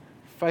God's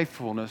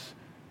faithfulness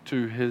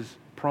to his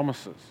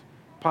promises.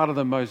 Part of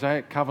the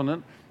Mosaic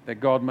covenant that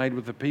God made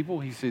with the people,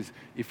 he says,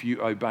 if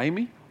you obey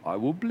me, I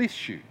will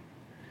bless you.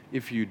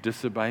 If you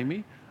disobey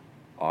me,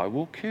 I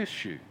will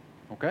curse you.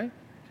 Okay?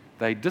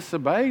 They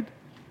disobeyed,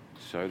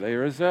 so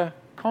there is a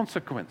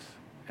consequence,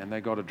 and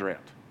they got a drought.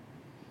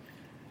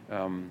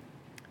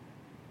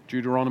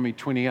 Deuteronomy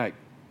 28.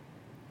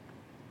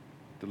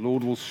 The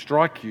Lord will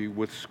strike you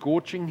with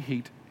scorching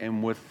heat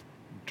and with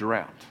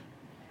drought.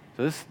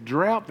 So this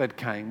drought that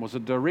came was a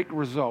direct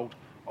result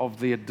of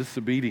their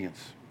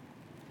disobedience.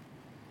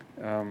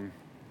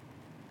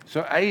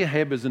 So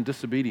Ahab is in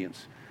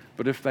disobedience,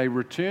 but if they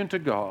return to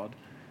God,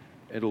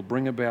 it'll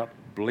bring about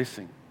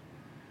blessing.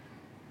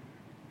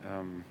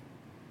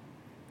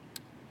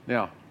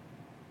 Now,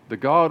 the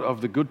God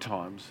of the good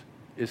times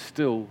is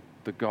still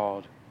the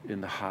God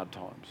in the hard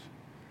times.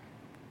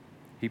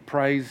 He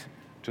prays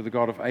to the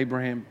God of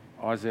Abraham,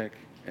 Isaac,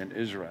 and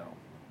Israel.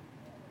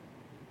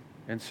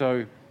 And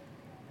so,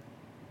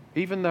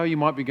 even though you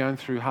might be going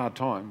through hard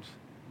times,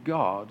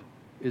 God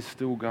is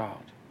still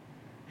God.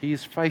 He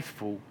is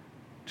faithful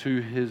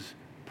to his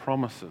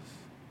promises.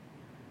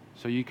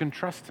 So you can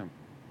trust him.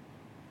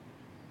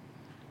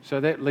 So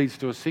that leads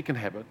to a second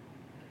habit.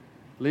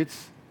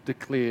 Let's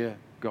declare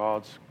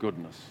God's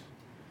goodness.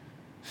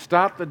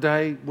 Start the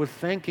day with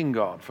thanking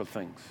God for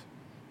things.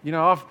 You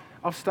know,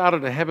 I've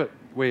started a habit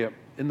where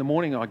in the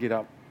morning I get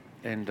up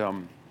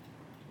and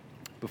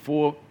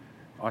before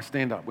I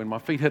stand up, when my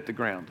feet hit the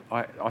ground,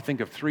 I think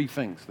of 3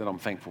 things that I'm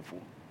thankful for.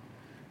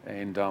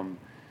 And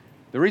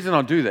the reason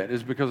I do that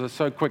is because it's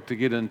so quick to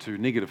get into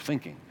negative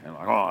thinking. And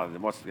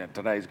like,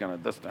 today's going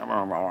to this.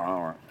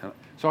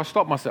 So I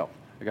stop myself.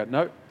 I go,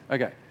 no,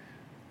 Okay,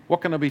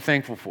 what can I be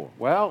thankful for?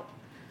 Well,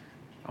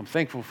 I'm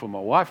thankful for my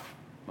wife,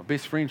 my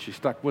best friend. She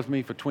stuck with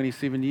me for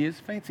 27 years.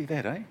 Fancy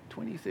that, eh?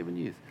 27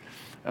 years.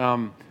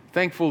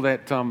 Thankful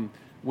that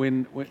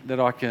that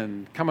I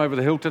can come over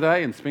the hill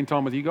today and spend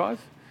time with you guys.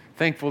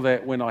 Thankful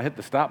that when I hit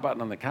the start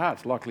button on the car,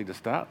 it's likely to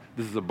start.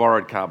 This is a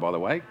borrowed car, by the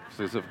way.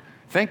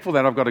 Thankful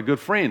that I've got a good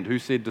friend who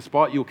said,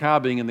 despite your car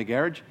being in the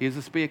garage, here's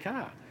a spare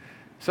car.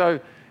 So,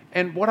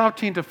 and what I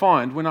tend to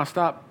find when I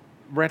start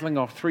rattling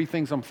off 3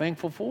 things I'm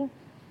thankful for,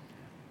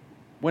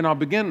 when I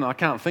begin, I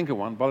can't think of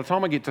one. By the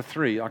time I get to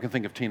 3, I can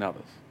think of 10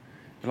 others.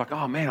 You're like,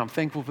 oh man, I'm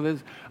thankful for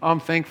this. I'm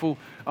thankful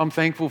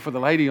for the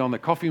lady on the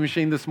coffee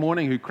machine this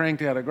morning who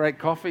cranked out a great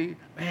coffee.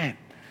 Man.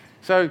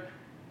 So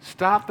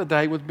start the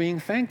day with being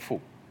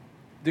thankful.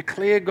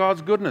 Declare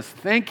God's goodness.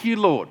 Thank you,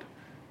 Lord,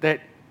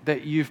 that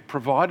you've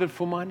provided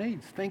for my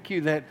needs. Thank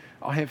you that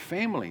I have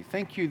family.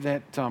 Thank you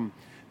that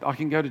I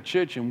can go to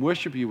church and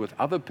worship you with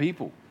other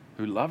people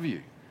who love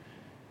you.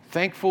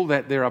 Thankful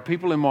that there are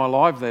people in my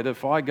life that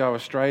if I go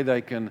astray,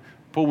 they can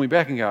pull me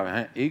back and go,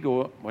 hey,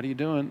 Igor, what are you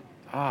doing?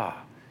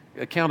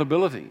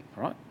 Accountability,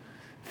 right?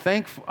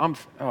 Thankful.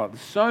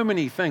 There's so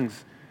many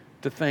things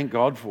to thank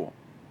God for.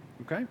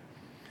 Okay?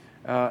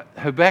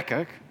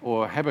 Habakkuk,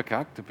 or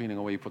Habakkuk, depending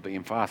on where you put the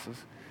emphasis,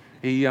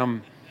 he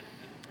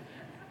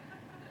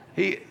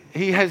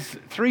has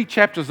 3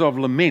 chapters of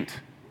lament,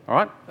 all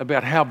right,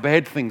 about how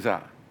bad things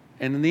are.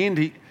 And in the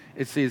end,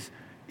 it says,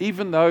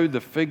 even though the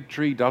fig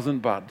tree doesn't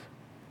bud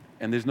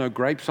and there's no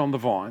grapes on the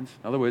vines,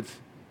 in other words,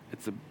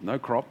 it's no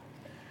crop,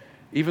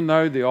 even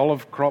though the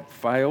olive crop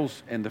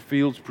fails and the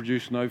fields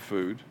produce no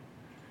food,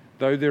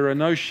 though there are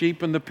no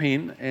sheep in the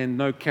pen and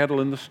no cattle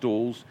in the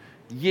stalls,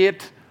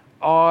 yet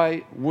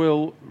I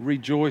will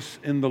rejoice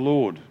in the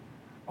Lord.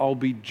 I'll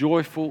be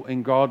joyful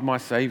in God my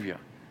Saviour.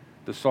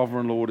 The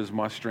sovereign Lord is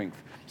my strength.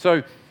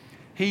 So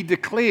he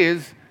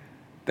declares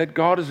that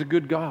God is a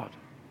good God.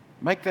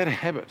 Make that a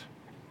habit.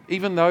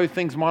 Even though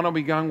things might not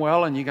be going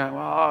well and you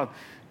go,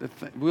 the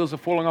wheels are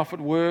falling off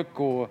at work,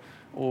 or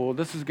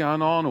this is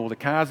going on, or the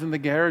car's in the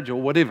garage, or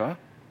whatever,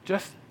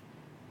 just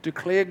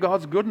declare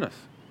God's goodness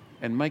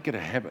and make it a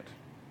habit.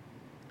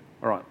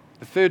 All right,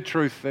 the third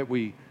truth that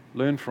we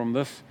learn from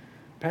this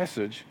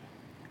passage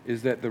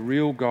is that the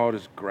real God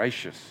is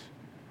gracious.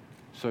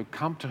 So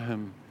come to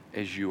him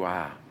as you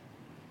are.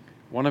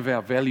 One of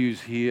our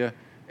values here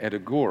at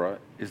Agora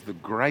is the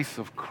grace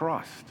of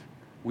Christ.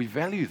 We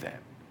value that.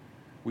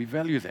 We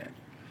value that.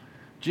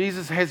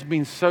 Jesus has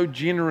been so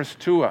generous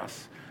to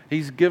us.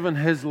 He's given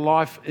his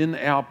life in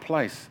our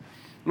place.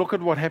 Look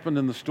at what happened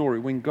in the story.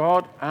 When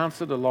God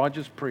answered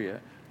Elijah's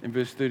prayer in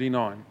verse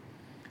 39,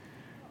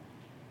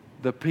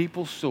 the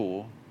people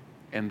saw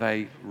and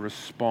they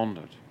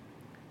responded,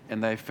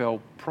 and they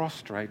fell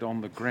prostrate on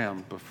the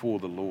ground before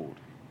the Lord.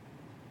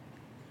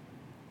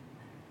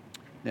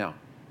 Now,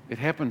 it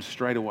happened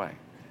straight away.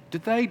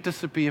 Did they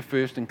disappear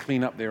first and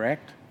clean up their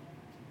act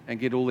and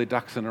get all their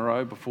ducks in a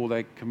row before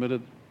they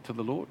committed to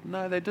the Lord?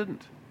 No, they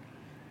didn't.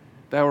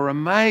 They were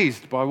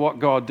amazed by what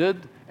God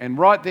did, and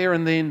right there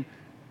and then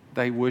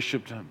they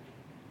worshipped him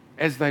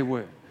as they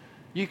were.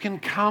 You can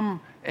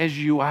come as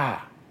you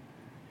are,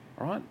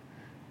 all right?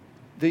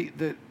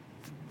 The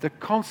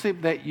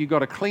concept that you got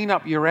to clean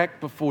up your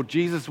act before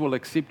Jesus will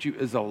accept you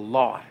is a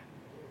lie,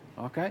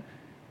 okay?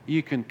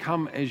 You can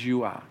come as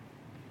you are.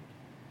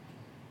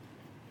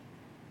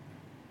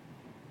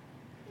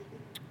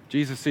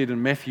 Jesus said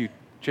in Matthew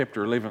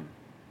chapter 11,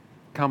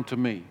 come to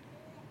me,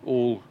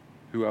 all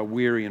who are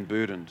weary and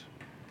burdened,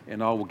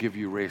 and I will give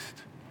you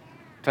rest.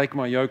 Take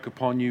my yoke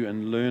upon you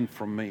and learn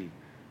from me,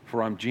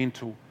 for I'm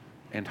gentle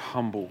and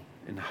humble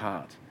in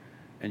heart,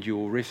 and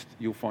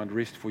you'll find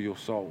rest for your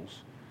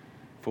souls.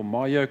 For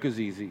my yoke is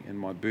easy and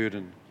my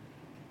burden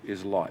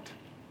is light.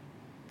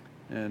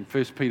 In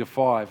 1 Peter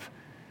 5,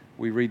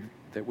 we read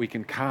that we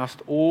can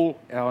cast all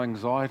our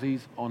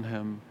anxieties on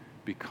him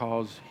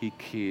because he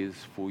cares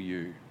for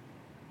you.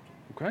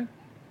 Okay?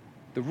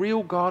 The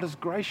real God is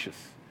gracious.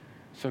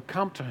 So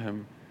come to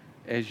him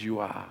as you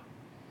are.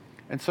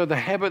 And so the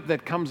habit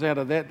that comes out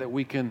of that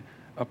we can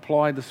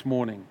apply this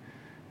morning,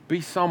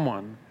 be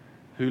someone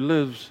who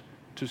lives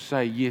to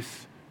say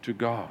yes to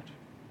God.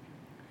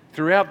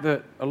 Throughout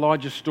the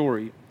Elijah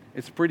story,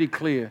 it's pretty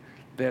clear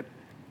that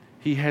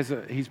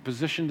he's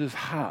positioned his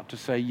heart to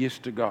say yes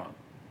to God.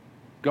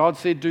 God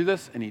said do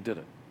this, and he did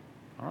it.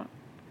 All right?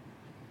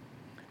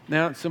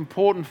 Now, it's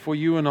important for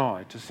you and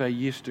I to say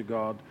yes to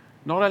God,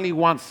 not only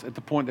once at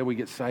the point that we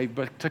get saved,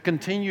 but to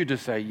continue to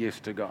say yes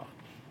to God.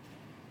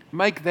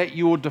 Make that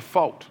your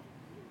default.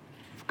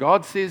 If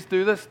God says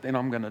do this, then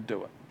I'm going to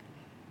do it.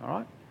 All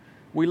right?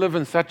 We live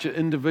in such an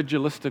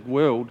individualistic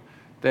world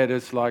that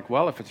it's like,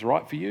 well, if it's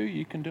right for you,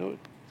 you can do it.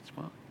 It's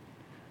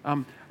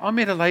fine. I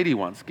met a lady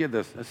once. Get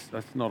this.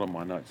 That's not on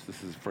my notes.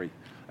 This is free.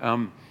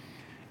 And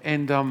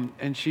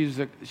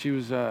she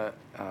was a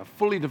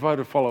fully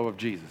devoted follower of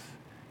Jesus,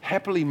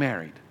 happily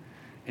married.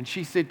 And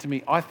she said to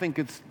me, I think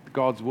it's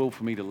God's will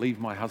for me to leave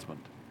my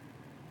husband.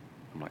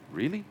 I'm like,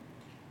 really?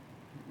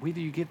 Where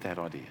do you get that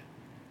idea?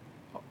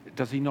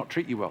 Does he not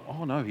treat you well?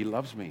 Oh, no, he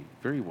loves me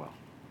very well.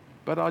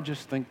 but I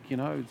just think,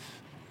 it's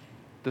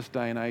this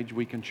day and age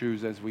we can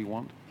choose as we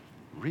want.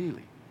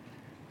 Really?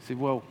 I said,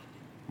 well,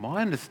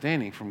 my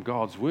understanding from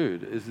God's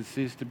word is it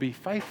says to be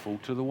faithful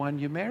to the one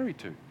you're married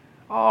to.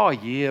 Oh,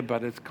 yeah,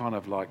 but it's kind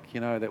of like,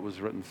 that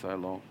was written so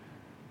long.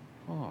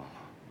 Oh,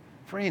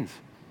 friends,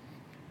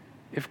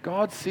 if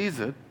God says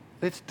it,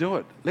 let's do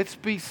it. Let's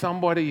be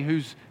somebody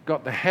who's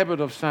got the habit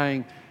of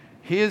saying,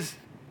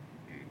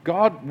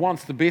 God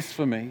wants the best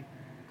for me.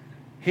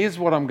 Here's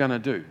what I'm going to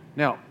do.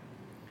 Now,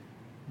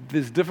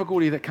 there's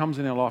difficulty that comes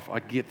in our life. I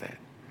get that.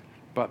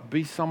 But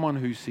be someone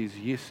who says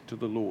yes to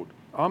the Lord.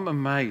 I'm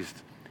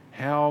amazed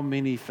how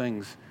many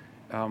things,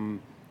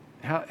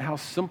 how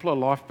simpler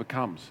life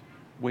becomes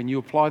when you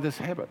apply this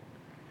habit.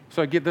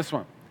 So get this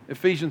one.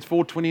 Ephesians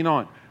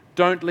 4:29.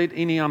 Don't let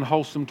any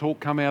unwholesome talk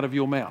come out of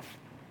your mouth.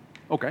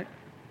 Okay.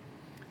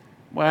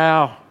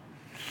 Wow.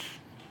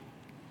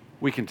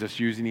 We can just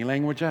use any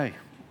language, eh?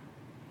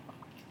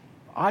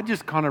 I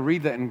just kind of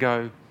read that and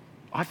go,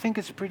 I think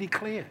it's pretty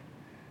clear.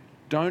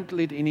 Don't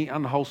let any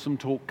unwholesome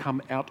talk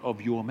come out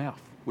of your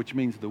mouth, which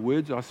means the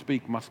words I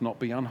speak must not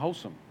be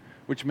unwholesome,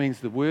 which means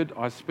the word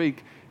I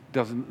speak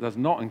does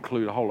not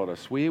include a whole lot of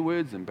swear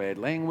words and bad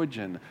language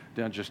and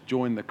don't just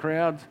join the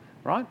crowds,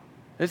 right?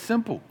 It's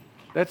simple.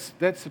 That's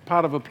a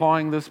part of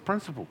applying this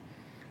principle.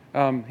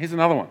 Here's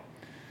another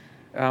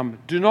one.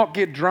 Do not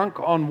get drunk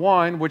on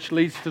wine, which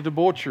leads to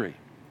debauchery.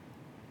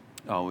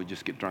 Oh, we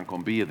just get drunk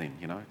on beer then,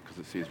 because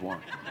it says wine.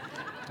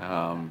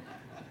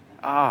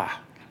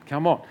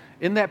 Come on.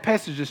 In that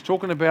passage, it's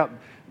talking about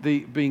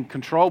being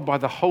controlled by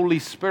the Holy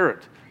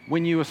Spirit.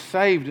 When you are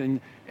saved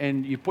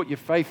and you put your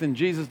faith in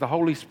Jesus, the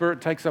Holy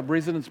Spirit takes up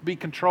residence. Be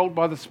controlled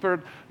by the Spirit,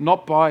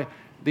 not by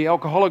the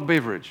alcoholic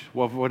beverage,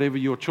 of whatever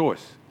your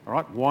choice. All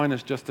right? Wine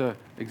is just an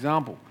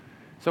example.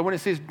 So when it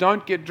says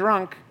don't get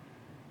drunk,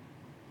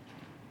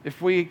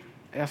 if we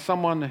are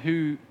someone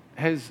who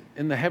has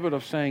in the habit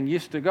of saying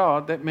yes to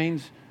God, that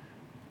means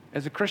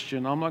as a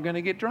Christian, I'm not going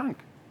to get drunk.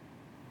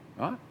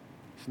 Right?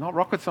 It's not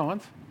rocket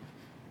science.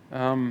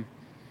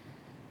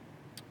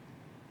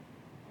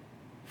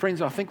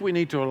 Friends, I think we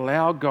need to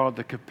allow God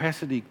the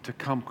capacity to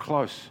come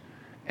close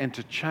and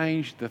to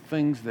change the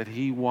things that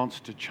He wants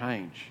to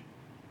change.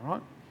 All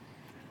right?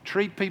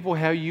 Treat people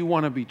how you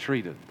want to be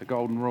treated, the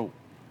golden rule.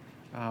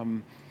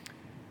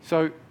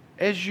 So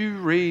as you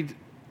read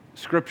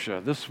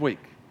Scripture this week,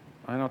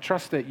 and I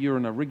trust that you're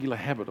in a regular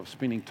habit of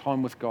spending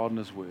time with God and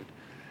His Word,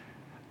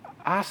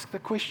 ask the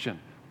question,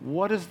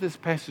 what is this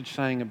passage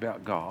saying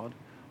about God?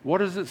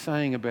 What is it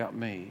saying about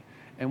me?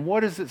 And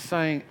what is it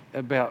saying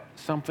about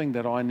something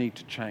that I need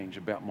to change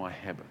about my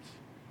habits?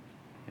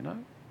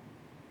 And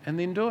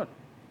then do it.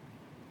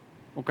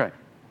 Okay.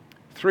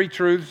 3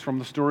 truths from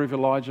the story of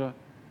Elijah,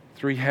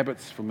 3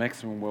 habits for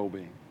maximum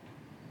well-being.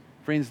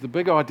 Friends, the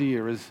big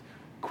idea is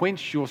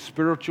quench your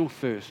spiritual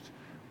thirst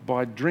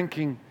by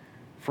drinking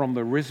from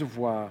the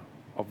reservoir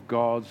of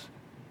God's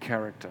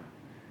character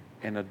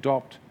and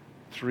adopt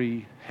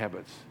 3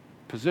 habits.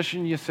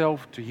 Position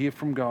yourself to hear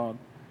from God,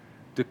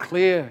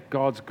 declare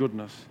God's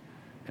goodness,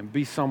 and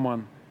be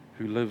someone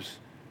who lives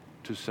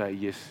to say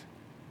yes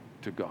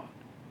to God.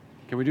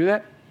 Can we do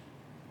that?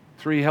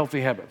 3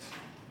 healthy habits.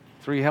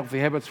 3 healthy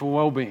habits for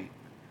well-being.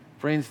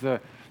 Friends, the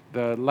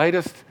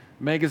latest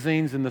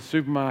magazines in the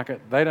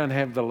supermarket, they don't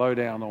have the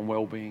lowdown on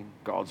well-being.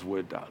 God's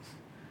Word does.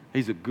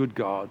 He's a good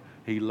God.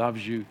 He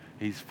loves you.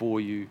 He's for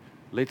you.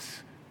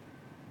 Let's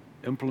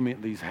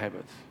implement these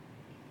habits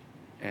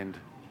and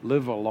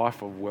live a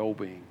life of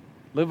well-being.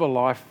 Live a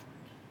life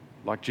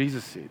like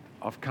Jesus said,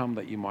 I've come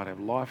that you might have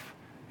life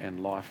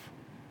and life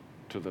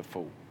to the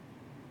full.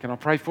 Can I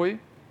pray for you?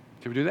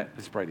 Shall we do that?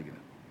 Let's pray together.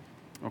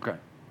 Okay.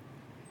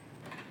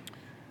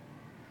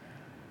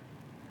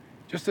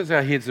 Just as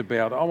our heads are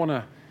bowed, I want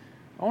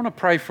to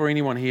pray for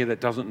anyone here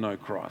that doesn't know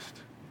Christ,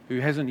 who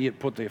hasn't yet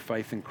put their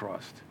faith in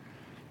Christ.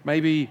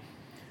 Maybe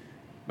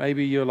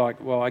you're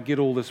like, well, I get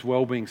all this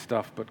well-being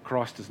stuff, but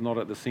Christ is not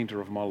at the center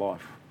of my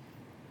life.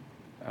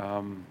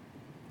 And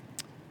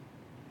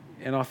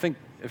I think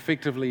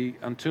effectively,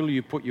 until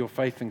you put your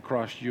faith in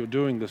Christ, you're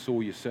doing this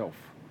all yourself.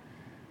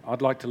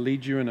 I'd like to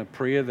lead you in a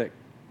prayer that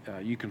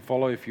you can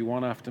follow if you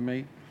want after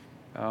me.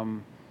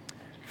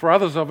 For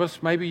others of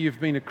us, maybe you've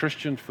been a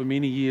Christian for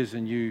many years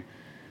and you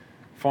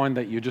find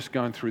that you're just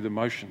going through the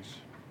motions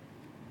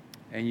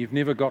and you've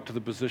never got to the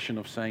position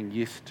of saying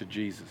yes to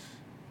Jesus.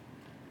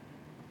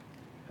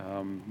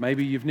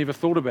 Maybe you've never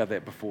thought about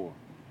that before.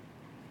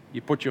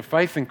 You put your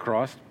faith in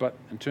Christ, but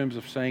in terms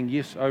of saying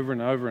yes over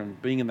and over and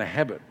being in the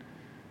habit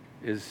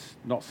is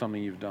not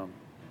something you've done.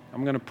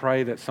 I'm going to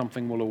pray that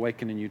something will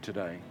awaken in you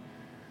today,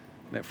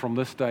 that from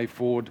this day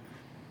forward,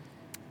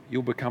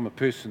 you'll become a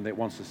person that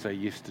wants to say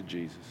yes to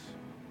Jesus.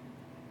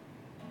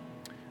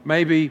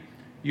 Maybe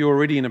you're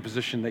already in a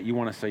position that you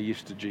want to say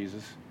yes to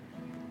Jesus.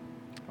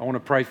 I want to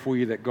pray for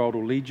you that God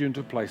will lead you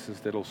into places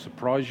that will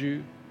surprise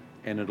you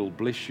and it'll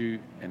bless you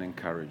and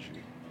encourage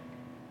you.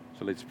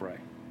 So let's pray.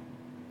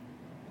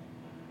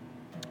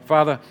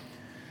 Father,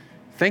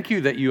 thank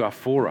you that you are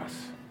for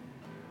us.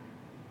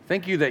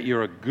 Thank you that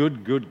you're a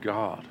good, good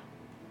God.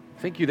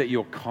 Thank you that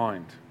you're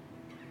kind.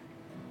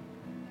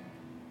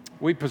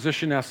 we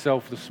position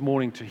ourselves this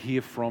morning to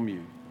hear from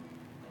you.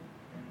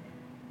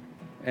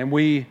 And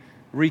we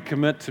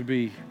recommit to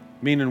be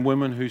men and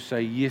women who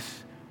say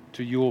yes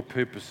to your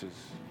purposes.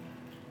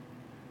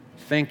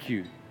 Thank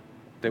you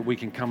that we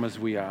can come as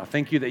we are.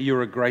 Thank you that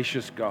you're a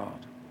gracious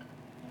God.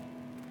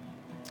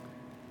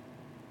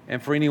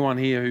 And for anyone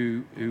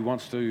here who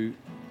wants to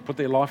put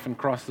their life in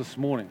Christ this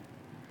morning,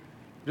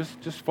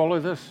 just follow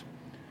this.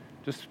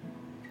 Just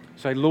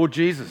say, Lord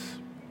Jesus,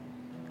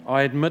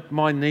 I admit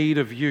my need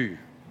of you.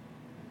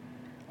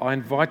 I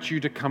invite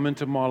you to come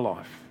into my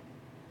life.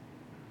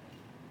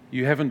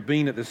 You haven't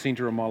been at the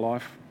center of my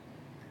life.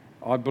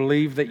 I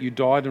believe that you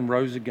died and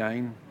rose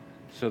again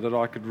so that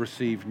I could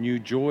receive new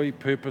joy,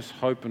 purpose,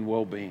 hope, and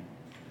well-being.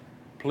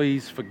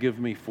 Please forgive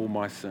me for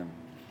my sin.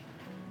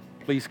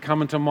 Please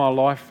come into my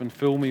life and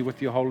fill me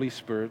with your Holy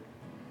Spirit.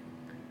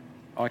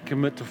 I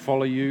commit to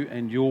follow you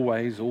and your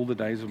ways all the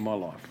days of my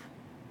life.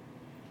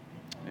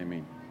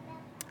 Amen.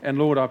 And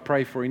Lord, I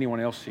pray for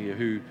anyone else here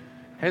who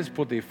has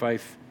put their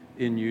faith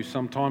in you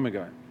some time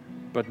ago,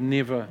 but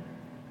never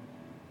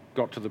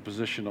got to the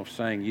position of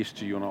saying yes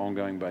to you on an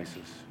ongoing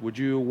basis. Would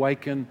you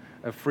awaken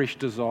a fresh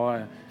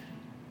desire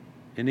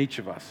in each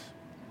of us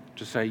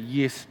to say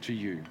yes to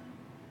you?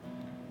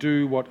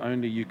 Do what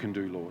only you can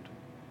do, Lord.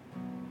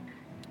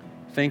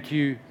 Thank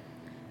you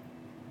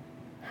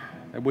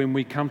that when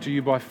we come to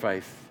you by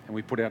faith and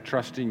we put our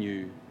trust in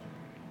you,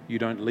 you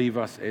don't leave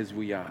us as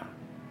we are.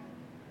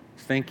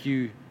 Thank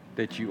you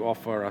that you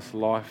offer us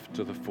life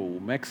to the full,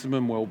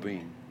 maximum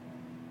well-being.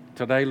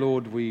 Today,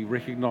 Lord, we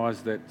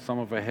recognize that some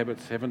of our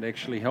habits haven't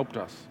actually helped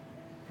us.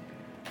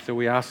 So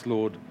we ask,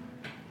 Lord,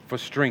 for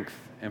strength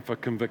and for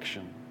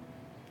conviction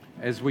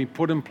as we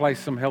put in place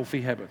some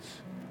healthy habits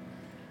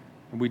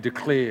and we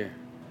declare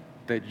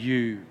that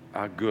you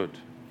are good.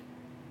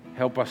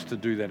 Help us to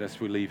do that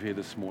as we leave here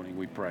this morning,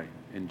 we pray.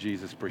 In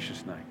Jesus'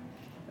 precious name.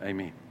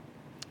 Amen.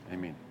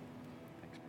 Amen.